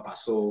as a helper.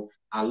 So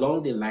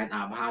along the line,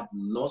 I've had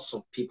lots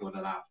of people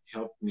that have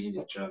helped me in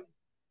the journey.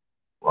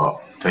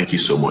 Wow. Thank you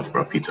so much,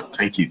 Brother Peter.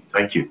 Thank you.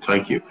 Thank you.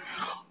 Thank you.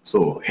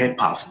 So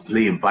helpers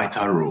play a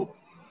vital role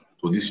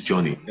to this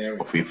journey Very.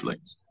 of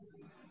influence.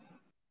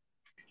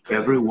 Absolutely.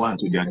 Everyone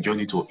to their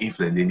journey to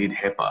influence, they need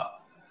helper.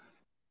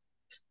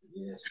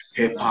 Yes,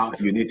 that's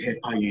Helper, you true. need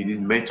helper, you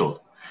need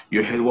mentor.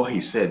 You heard what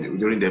he said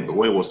during the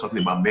when he was talking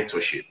about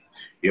mentorship.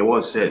 He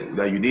was said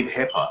that you need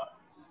helper.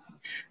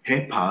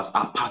 Helpers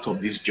are part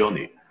of this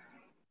journey.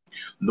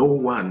 No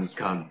one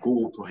can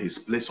go to his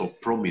place of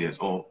prominence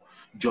or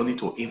journey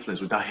to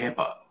influence without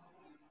helper.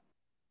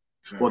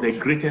 But Very the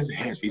true. greatest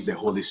help That's true. is the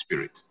Holy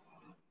Spirit.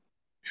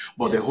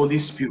 But the Holy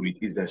Yes, Spirit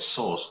is the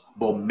source,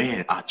 but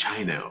men are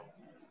channel.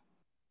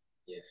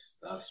 yes,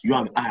 that's You true.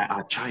 and I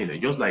are channel.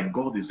 Just like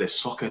God is the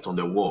socket on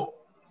the wall,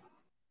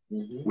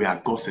 Mm-hmm. we are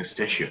God's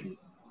extension.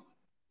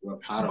 We're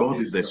part of God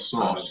it. is the We're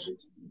part of source.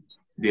 it.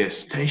 The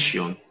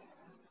extension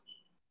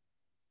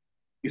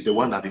is the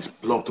one that is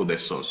plugged to the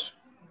source.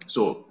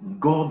 So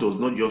God does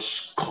not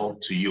just come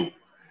to you.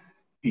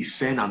 He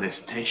sent an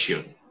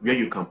extension where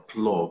you can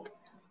plug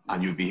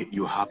and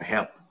you have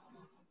help.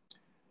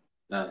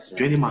 That's very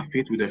Joining true. my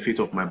faith with the faith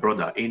of my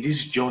brother, in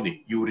this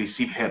journey, you will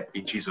receive help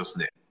in Jesus'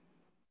 name.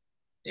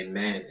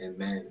 Amen.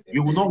 Amen.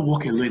 You will not Amen.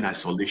 walk alone Amen. in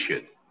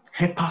isolation.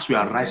 Helpers will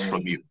arise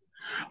from Amen. you.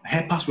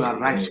 Helpers will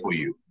arise for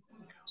Amen. you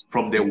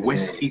from the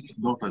west, Amen.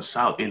 east, north, and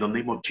south in the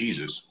name of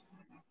Jesus.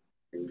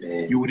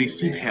 Amen. You will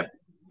receive Amen. help.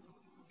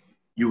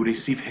 You will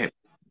receive help.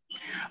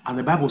 And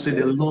the Bible said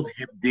the Amen. Lord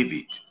helped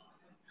David.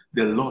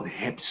 The Lord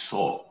helped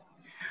Saul.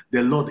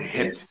 The Lord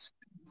helped Yes.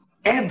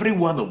 every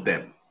one of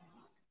them.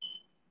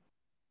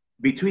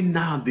 Between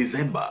now and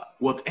December,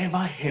 whatever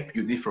help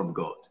you need from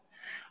God,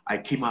 I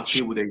came out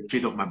here with the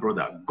faith of my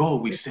brother.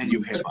 God will send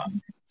you helper.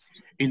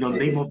 In the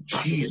name of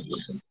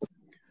Jesus.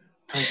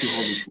 Thank you,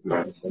 Holy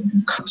Spirit.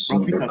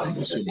 Brother Peter, thank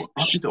you so much.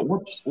 Brother Peter,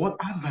 what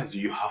advice do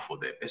you have for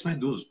them, especially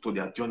those to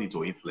their journey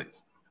to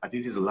influence? I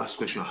think this is the last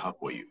question I have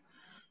for you.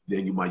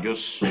 Then you might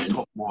just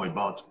talk more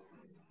about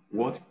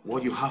what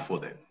you have for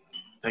them.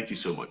 Thank you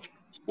so much.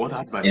 What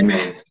advice do you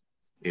have? Amen.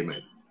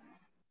 Amen.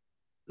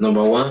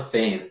 Number one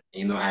thing,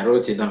 I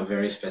wrote it down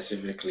very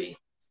specifically.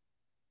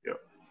 Yeah.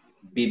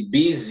 Be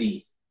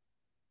busy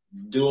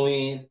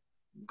doing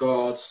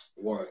God's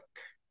work,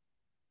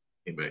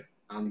 Amen.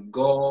 and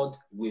God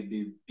will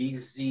be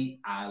busy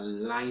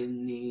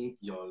aligning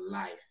your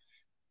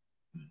life.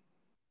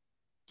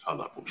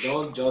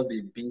 Don't just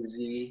be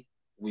busy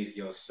with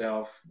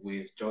yourself,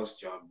 with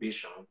just your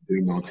ambition.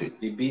 Doing nothing.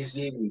 Be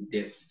busy with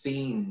the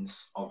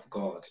things of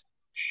God,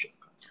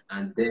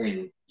 and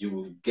then you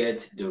will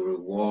get the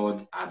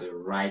reward at the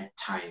right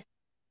time.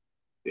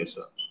 Yes,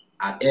 sir.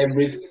 At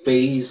every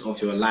phase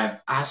of your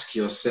life, ask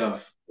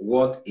yourself,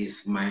 what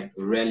is my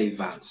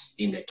relevance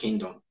in the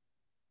kingdom?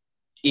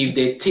 If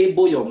they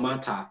table your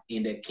matter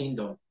in the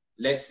kingdom,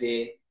 let's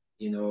say,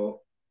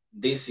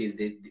 this is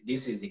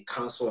the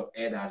council of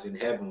elders in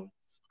heaven,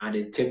 and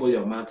they table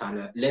your matter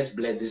and let's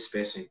bless this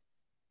person.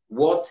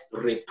 What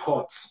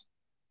report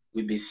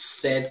will be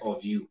said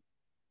of you,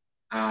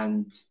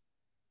 and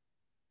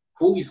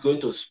who is going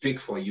to speak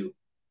for you?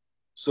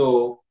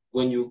 So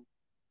when you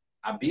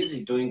are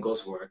busy doing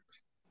God's work,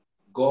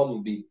 God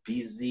will be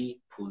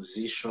busy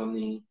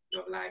positioning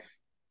your life.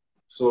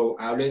 So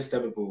I always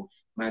tell people,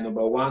 my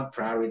number one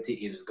priority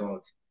is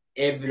God.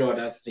 Every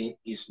other thing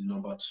is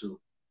number two.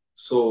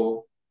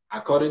 So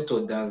according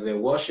to Denzel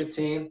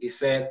Washington, he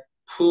said,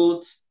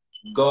 put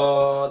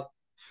God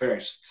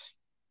first.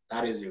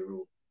 That is the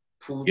rule.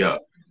 Put Yeah,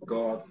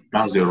 God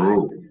that's the first.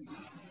 rule.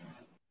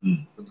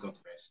 Mm. Put God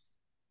first.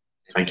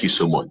 Thank you Amen.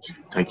 so much.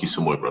 Thank you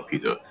so much, Brother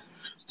Peter.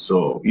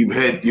 So you've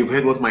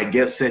heard what my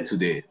guest said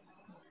today.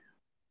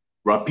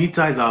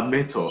 Rapita is our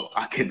mentor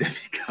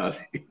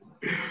academically.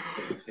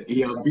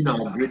 He has been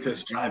our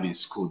greatest drive in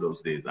school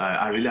those days.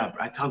 I really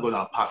I thank God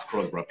our paths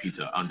crossed,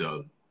 Rapita, and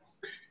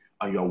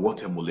you are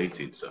what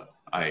emulated, sir.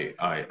 I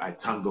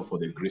thank God for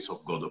the grace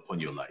of God upon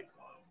your life.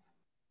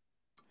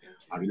 Thank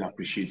I you. really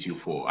appreciate you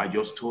for. I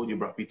just told you,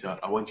 Rapita,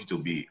 I want you to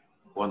be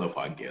one of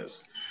our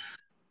guests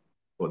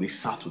for this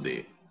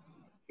Saturday.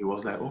 He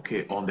was like,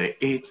 okay, on the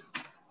 8th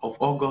of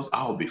August,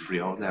 I'll be free.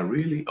 I was like,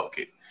 really?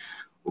 Okay,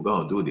 we're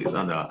gonna do this,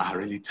 and I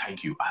really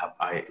thank you.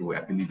 I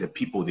believe the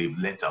people they've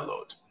learned a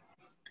lot.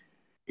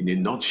 In a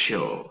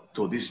nutshell,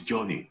 to this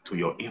journey to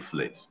your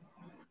influence,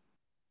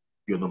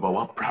 your number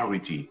one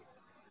priority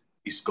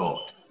is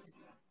God.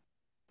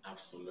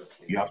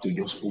 Absolutely. You have to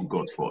just put Absolutely.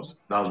 God first.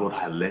 That's what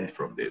I learned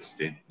from this.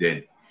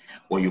 Then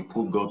when you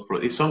put God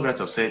first, a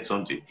songwriter said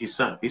something. He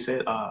sang. He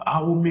said, "I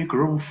will make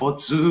room for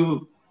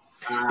two."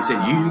 He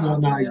said, "You Ah,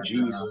 and I, my God.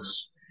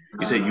 Jesus."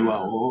 He said, "You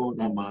are all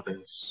that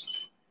matters."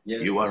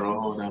 Yes. You are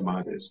all that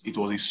matters. It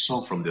was a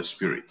song from the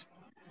spirit.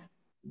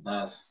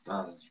 That's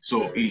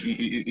So very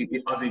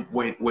true. as in,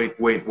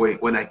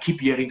 when I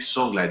keep hearing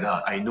song like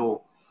that, I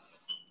know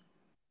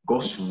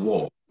God's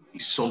word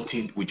is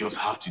something we just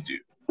have to do.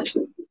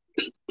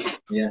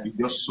 It's Yes.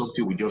 just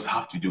something we just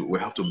have to do. We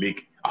have to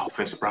make our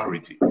first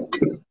priority.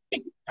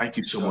 Thank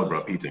you so much, Sure.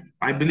 Brother Peter.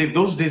 I believe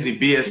those days in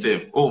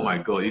BSF, oh my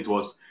God, it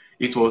was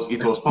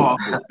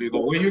powerful.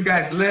 Because when you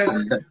guys left,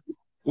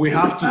 we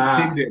have to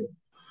Ah, take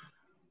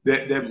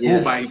the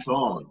bull by its yes.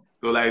 horn.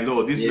 So like,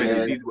 no, this men they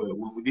Yeah. did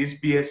well. This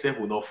BSF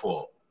will not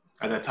fall.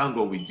 And I thank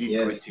God we did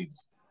great Yes.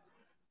 things.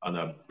 And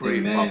I pray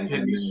our Amen. Amen.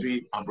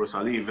 chemistry and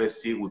Brosali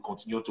University will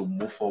continue to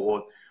move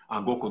forward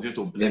and God continue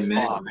to bless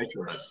all our Amen.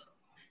 lecturers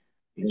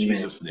in Amen.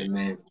 Jesus' name.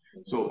 Amen.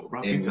 So,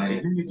 Rapita, is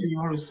Amen. there anything you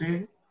want to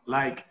say?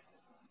 Like,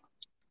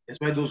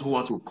 especially those who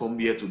want to come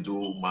here to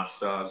do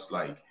masters,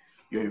 like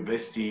your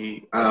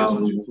university. I just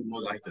want you to Um, put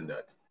more light on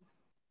that.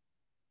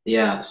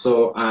 yeah,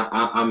 so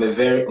I'm a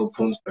very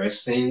open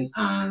person,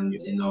 and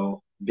Yeah.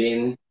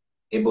 being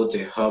able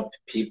to help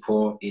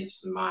people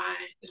is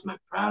my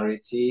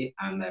priority,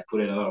 and I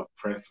put a lot of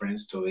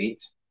preference to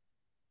it.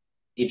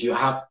 If you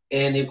have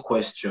any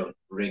question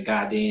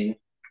regarding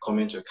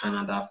coming to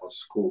Canada for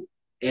school,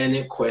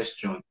 any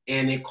question,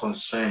 any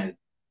concern,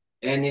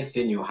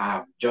 anything you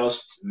have,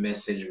 just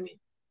message me.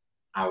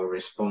 I will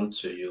respond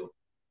to you.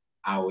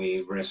 I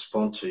will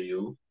respond to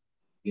you.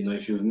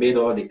 If you've made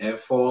all the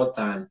effort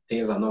and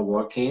things are not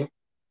working,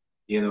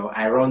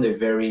 I run a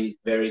very,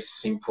 very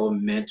simple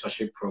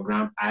mentorship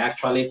program. I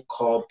actually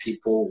call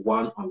people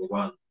one on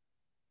one.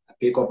 I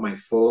pick up my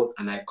phone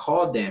and I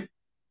call them.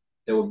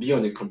 They will be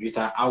on the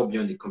computer. I will be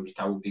on the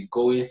computer. We'll be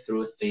going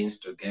through things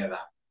together.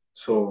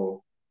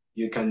 So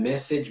you can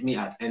message me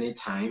at any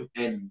time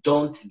and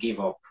don't give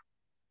up.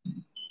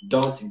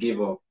 Don't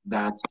give up.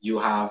 That you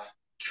have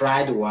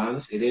tried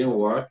once, it didn't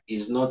work,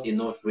 is not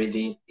enough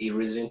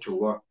reason to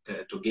work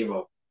to give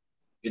up.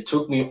 It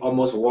took me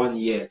almost 1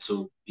 year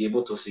to be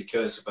able to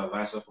secure a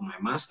supervisor for my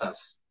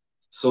master's.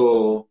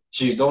 So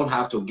you don't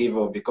have to give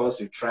up because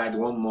you tried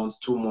 1 month,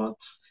 2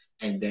 months,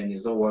 and then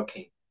it's not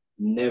working.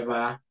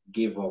 Never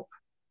give up.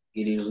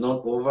 It is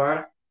not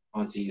over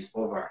until it's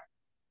over.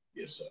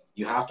 Yes, sir.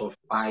 You have to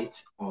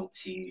fight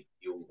until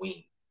you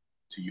win.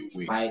 To you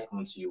win. Fight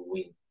until you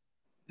win.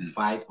 Mm.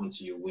 Fight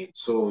until you win.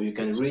 So you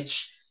can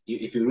Yes.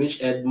 if you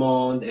reach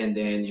Edmond and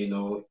then, if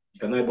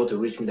you're not able to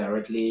reach me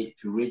directly,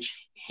 if you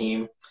reach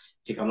him,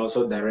 he can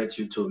also direct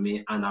you to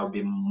me, and I'll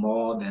be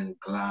more than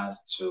glad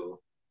to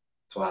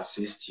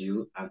assist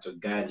you and to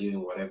guide you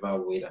in whatever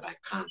way that I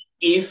can.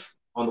 If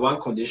on one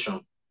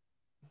condition,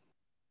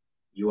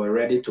 you are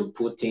ready to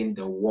put in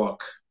the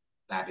work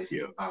that is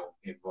Yeah.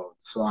 involved.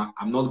 So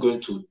I'm not going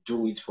to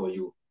do it for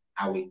you.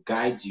 I will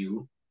guide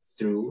you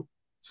through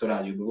so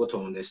that you'll be able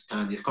to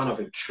understand. It's kind of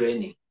a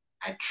training.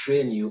 I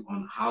train you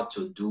on how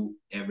to do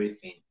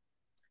everything.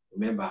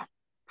 Remember,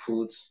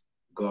 put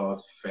God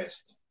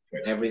first.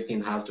 Fair.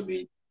 Everything has to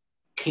be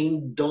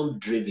kingdom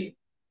driven.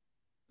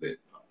 Yeah.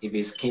 If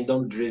it's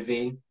kingdom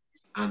driven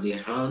and the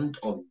hand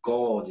of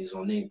God is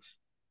on it,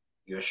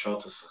 you're sure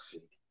to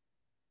succeed.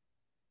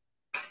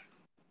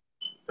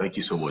 Thank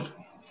you so much,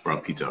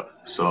 Brother Peter.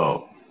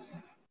 So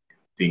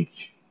I think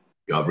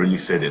you have really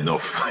said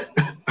enough.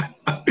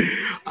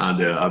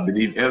 And I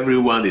believe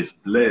everyone is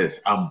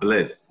blessed. I'm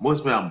blessed. Most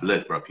people I'm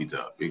blessed, Brother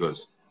Peter,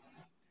 because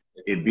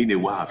it's been a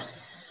while I've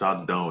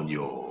sat down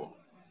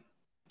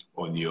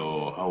on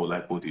your how would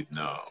I put it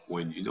now?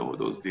 When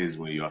those days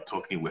when you are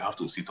talking, we have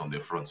to sit on the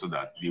front so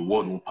that the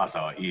word won't pass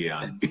our ear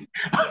and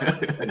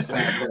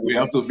we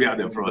have to be at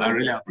the front. I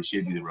really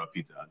appreciate this,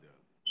 Rapita. And,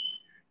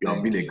 you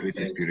have been Thank a you, great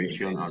thank you,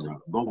 inspiration, thank and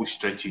you. God will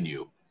strengthen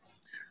you.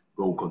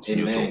 God will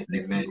continue to Amen,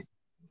 uplift amen, you.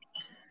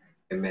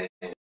 amen.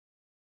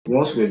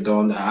 Once we're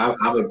done, I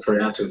have a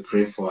prayer to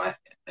pray for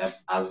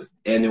as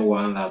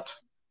anyone that,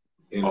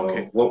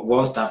 Okay.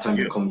 once that time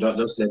Yeah. becomes,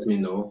 just let me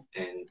know.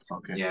 And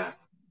Okay. yeah,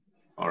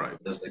 All right.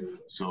 just let me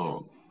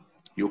So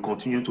you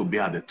continue to be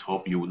at the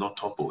top. You will not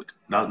topple.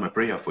 That's my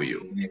prayer for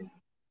you. know.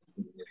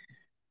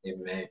 Amen,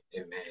 amen,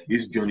 amen,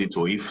 This amen. journey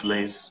to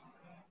influence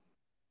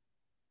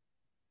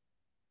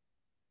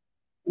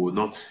will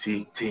not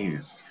see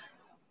things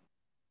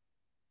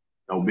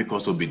that will make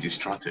us to be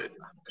distracted.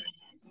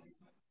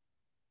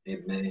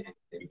 Amen,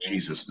 In amen,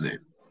 Jesus' name.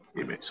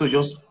 Amen. So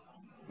just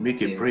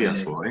make a prayer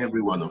amen, for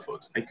every one of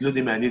us.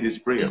 Including I need this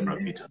prayer,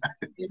 Brother amen, Peter.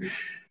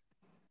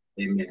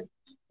 amen,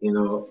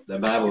 amen. The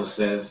Bible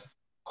says,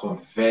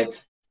 convert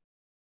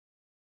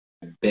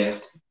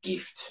best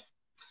gift.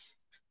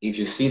 If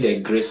you see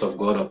the grace of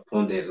God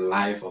upon the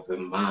life of a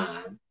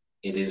man,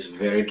 it is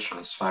very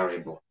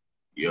transferable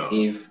Yeah.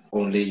 if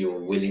only you're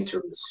willing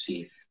to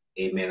receive.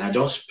 Amen. I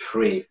just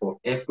pray for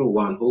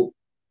everyone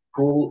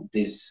who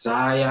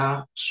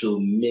desire to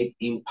make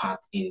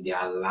impact in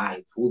their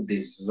life, who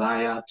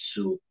desire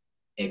to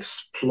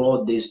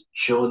explore this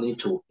journey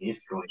to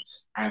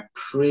influence. I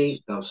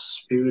pray the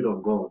Spirit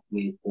of God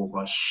will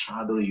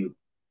overshadow you.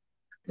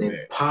 The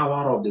Amen.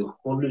 power of the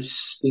Holy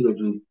Spirit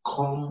will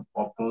come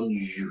upon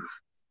you.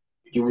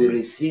 You will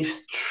receive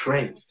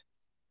strength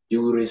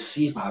You will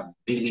receive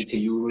ability.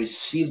 You will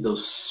receive the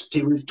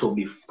spirit to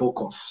be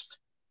focused.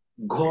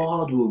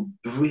 God will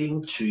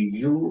bring to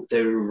you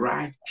the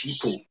right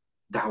people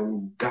that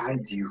will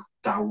guide you,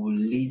 that will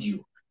lead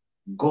you.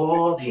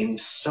 God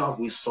Himself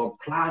will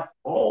supply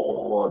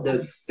all the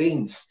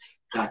things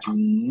that you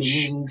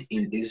need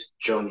in this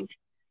journey.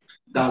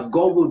 That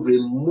God will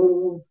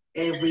remove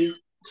every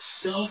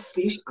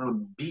selfish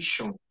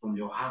ambition from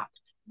your heart,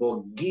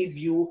 but give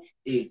you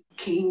a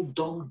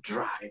kingdom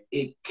drive,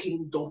 a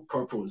kingdom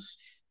purpose,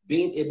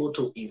 being able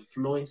to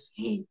influence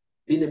Him,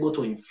 being able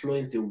to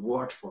influence the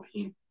world for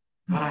Him.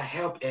 Father,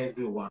 help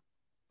everyone,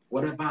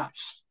 whatever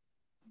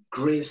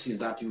graces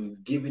that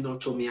you've given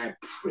unto me. I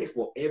pray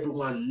for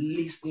everyone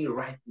listening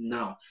right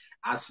now,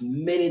 as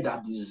many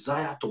that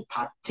desire to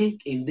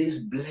partake in this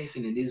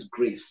blessing, in this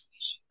grace.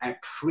 I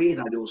pray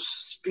that your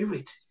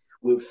spirit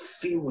will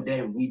fill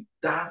them with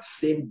that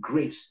same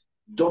grace,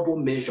 double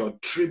measure,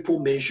 triple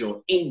measure,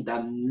 in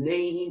the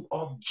name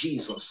of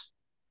Jesus.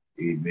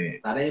 Amen.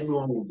 That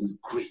everyone will be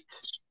great,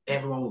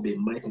 everyone will be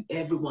mighty,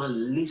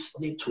 everyone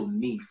listening to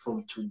me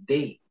from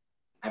today.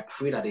 I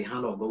pray that the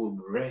hand of God will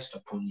rest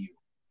upon you.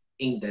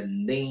 In the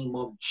name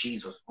of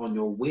Jesus, on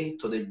your way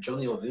to the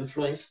journey of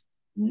influence,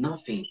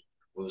 nothing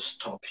will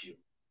stop you.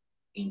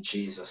 In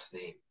Jesus'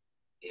 name,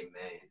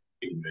 amen.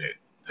 Amen.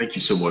 Thank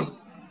you so much.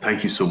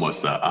 Thank you so much,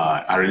 sir.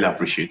 I really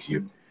appreciate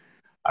you.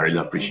 I really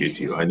appreciate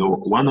you. I know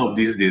one of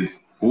these days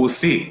we'll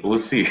see. We'll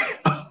see.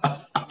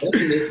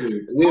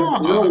 Definitely,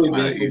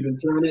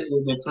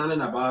 we've been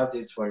planning about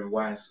it for a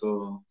while.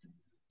 So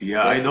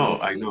Yeah, I know.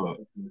 I definitely, know.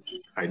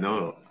 I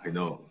know. I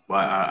know.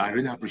 But I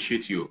really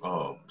appreciate you,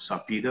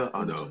 Sir Peter,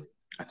 and thank you.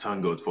 I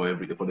thank God for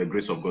the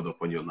grace of God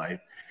upon your life.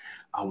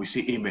 And we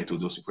say amen to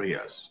those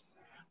prayers.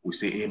 We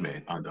say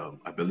amen, and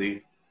I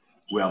believe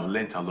we have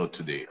learned a lot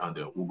today, and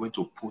we're going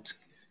to put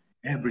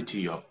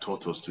everything you have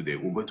taught us today.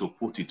 We're going to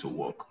put it to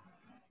work.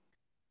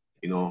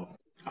 And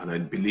I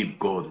believe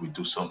God will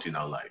do something in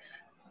our life.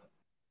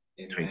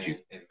 Thank you.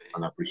 Amen, amen,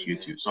 And I appreciate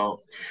amen. you.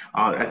 So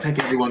I thank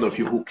every one of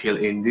you who came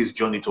in this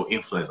journey to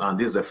influence. And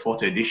this is the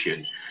fourth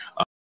edition.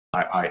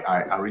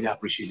 I really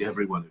appreciate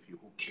every one of you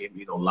who came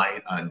in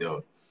online. And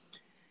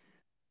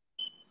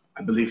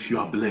I believe you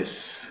are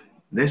blessed.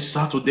 Next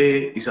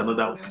Saturday is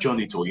another Amen.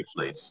 journey to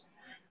influence.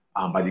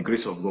 And by the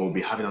grace of God, we'll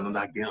be having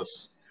another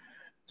guest.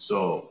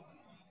 So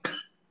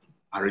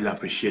I really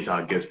appreciate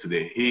our guest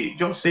today. He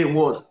just say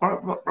what?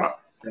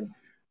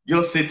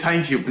 Just say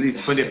thank you,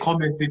 please. For the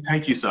comments, say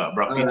thank you, sir,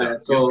 Bro All Peter. right,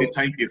 Just say so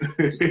thank you.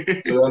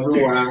 to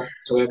everyone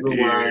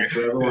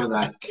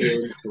that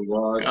came to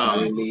watch, Yeah.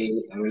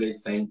 I really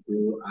thank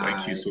you.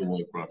 Thank you so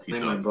much, Bro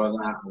Thank my Peter.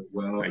 brother as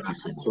well. Thank you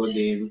so I much. told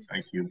him,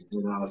 Thank you.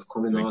 I was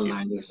coming Thank you.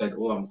 online. He said,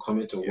 "Oh, I'm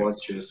coming to Yeah.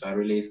 watch you." So I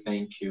really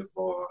thank you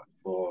for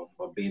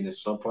being the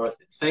support.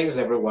 Thanks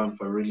everyone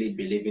for really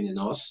believing in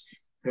us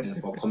and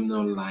for coming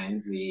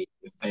online. We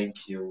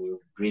thank you. We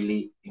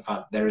really, in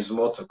fact, there is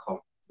more to come.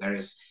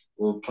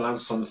 We'll plan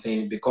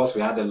something because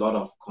we had a lot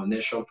of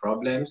connection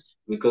problems.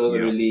 We couldn't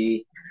Yeah.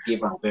 really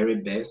give our very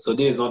best. So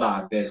this is not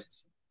our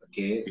best.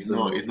 Okay, It's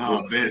not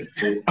our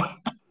best.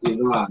 it's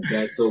not our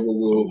best. So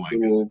Oh my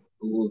God.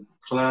 we will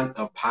plan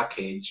a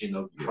package,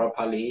 Yeah.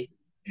 properly,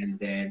 and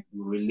then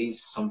we'll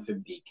release something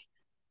big.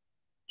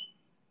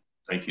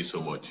 Thank you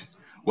so much.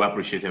 We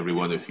appreciate every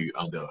one of you,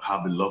 and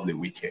have a lovely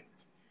weekend.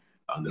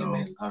 And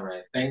Amen. All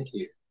right. Thank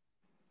you.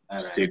 All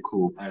right. stay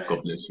cool. All right.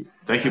 God bless you.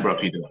 Thank you, All Bro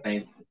right. Peter.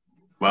 Thank you.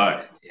 All Bye.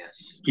 right.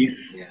 Yes.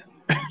 Peace. Yeah.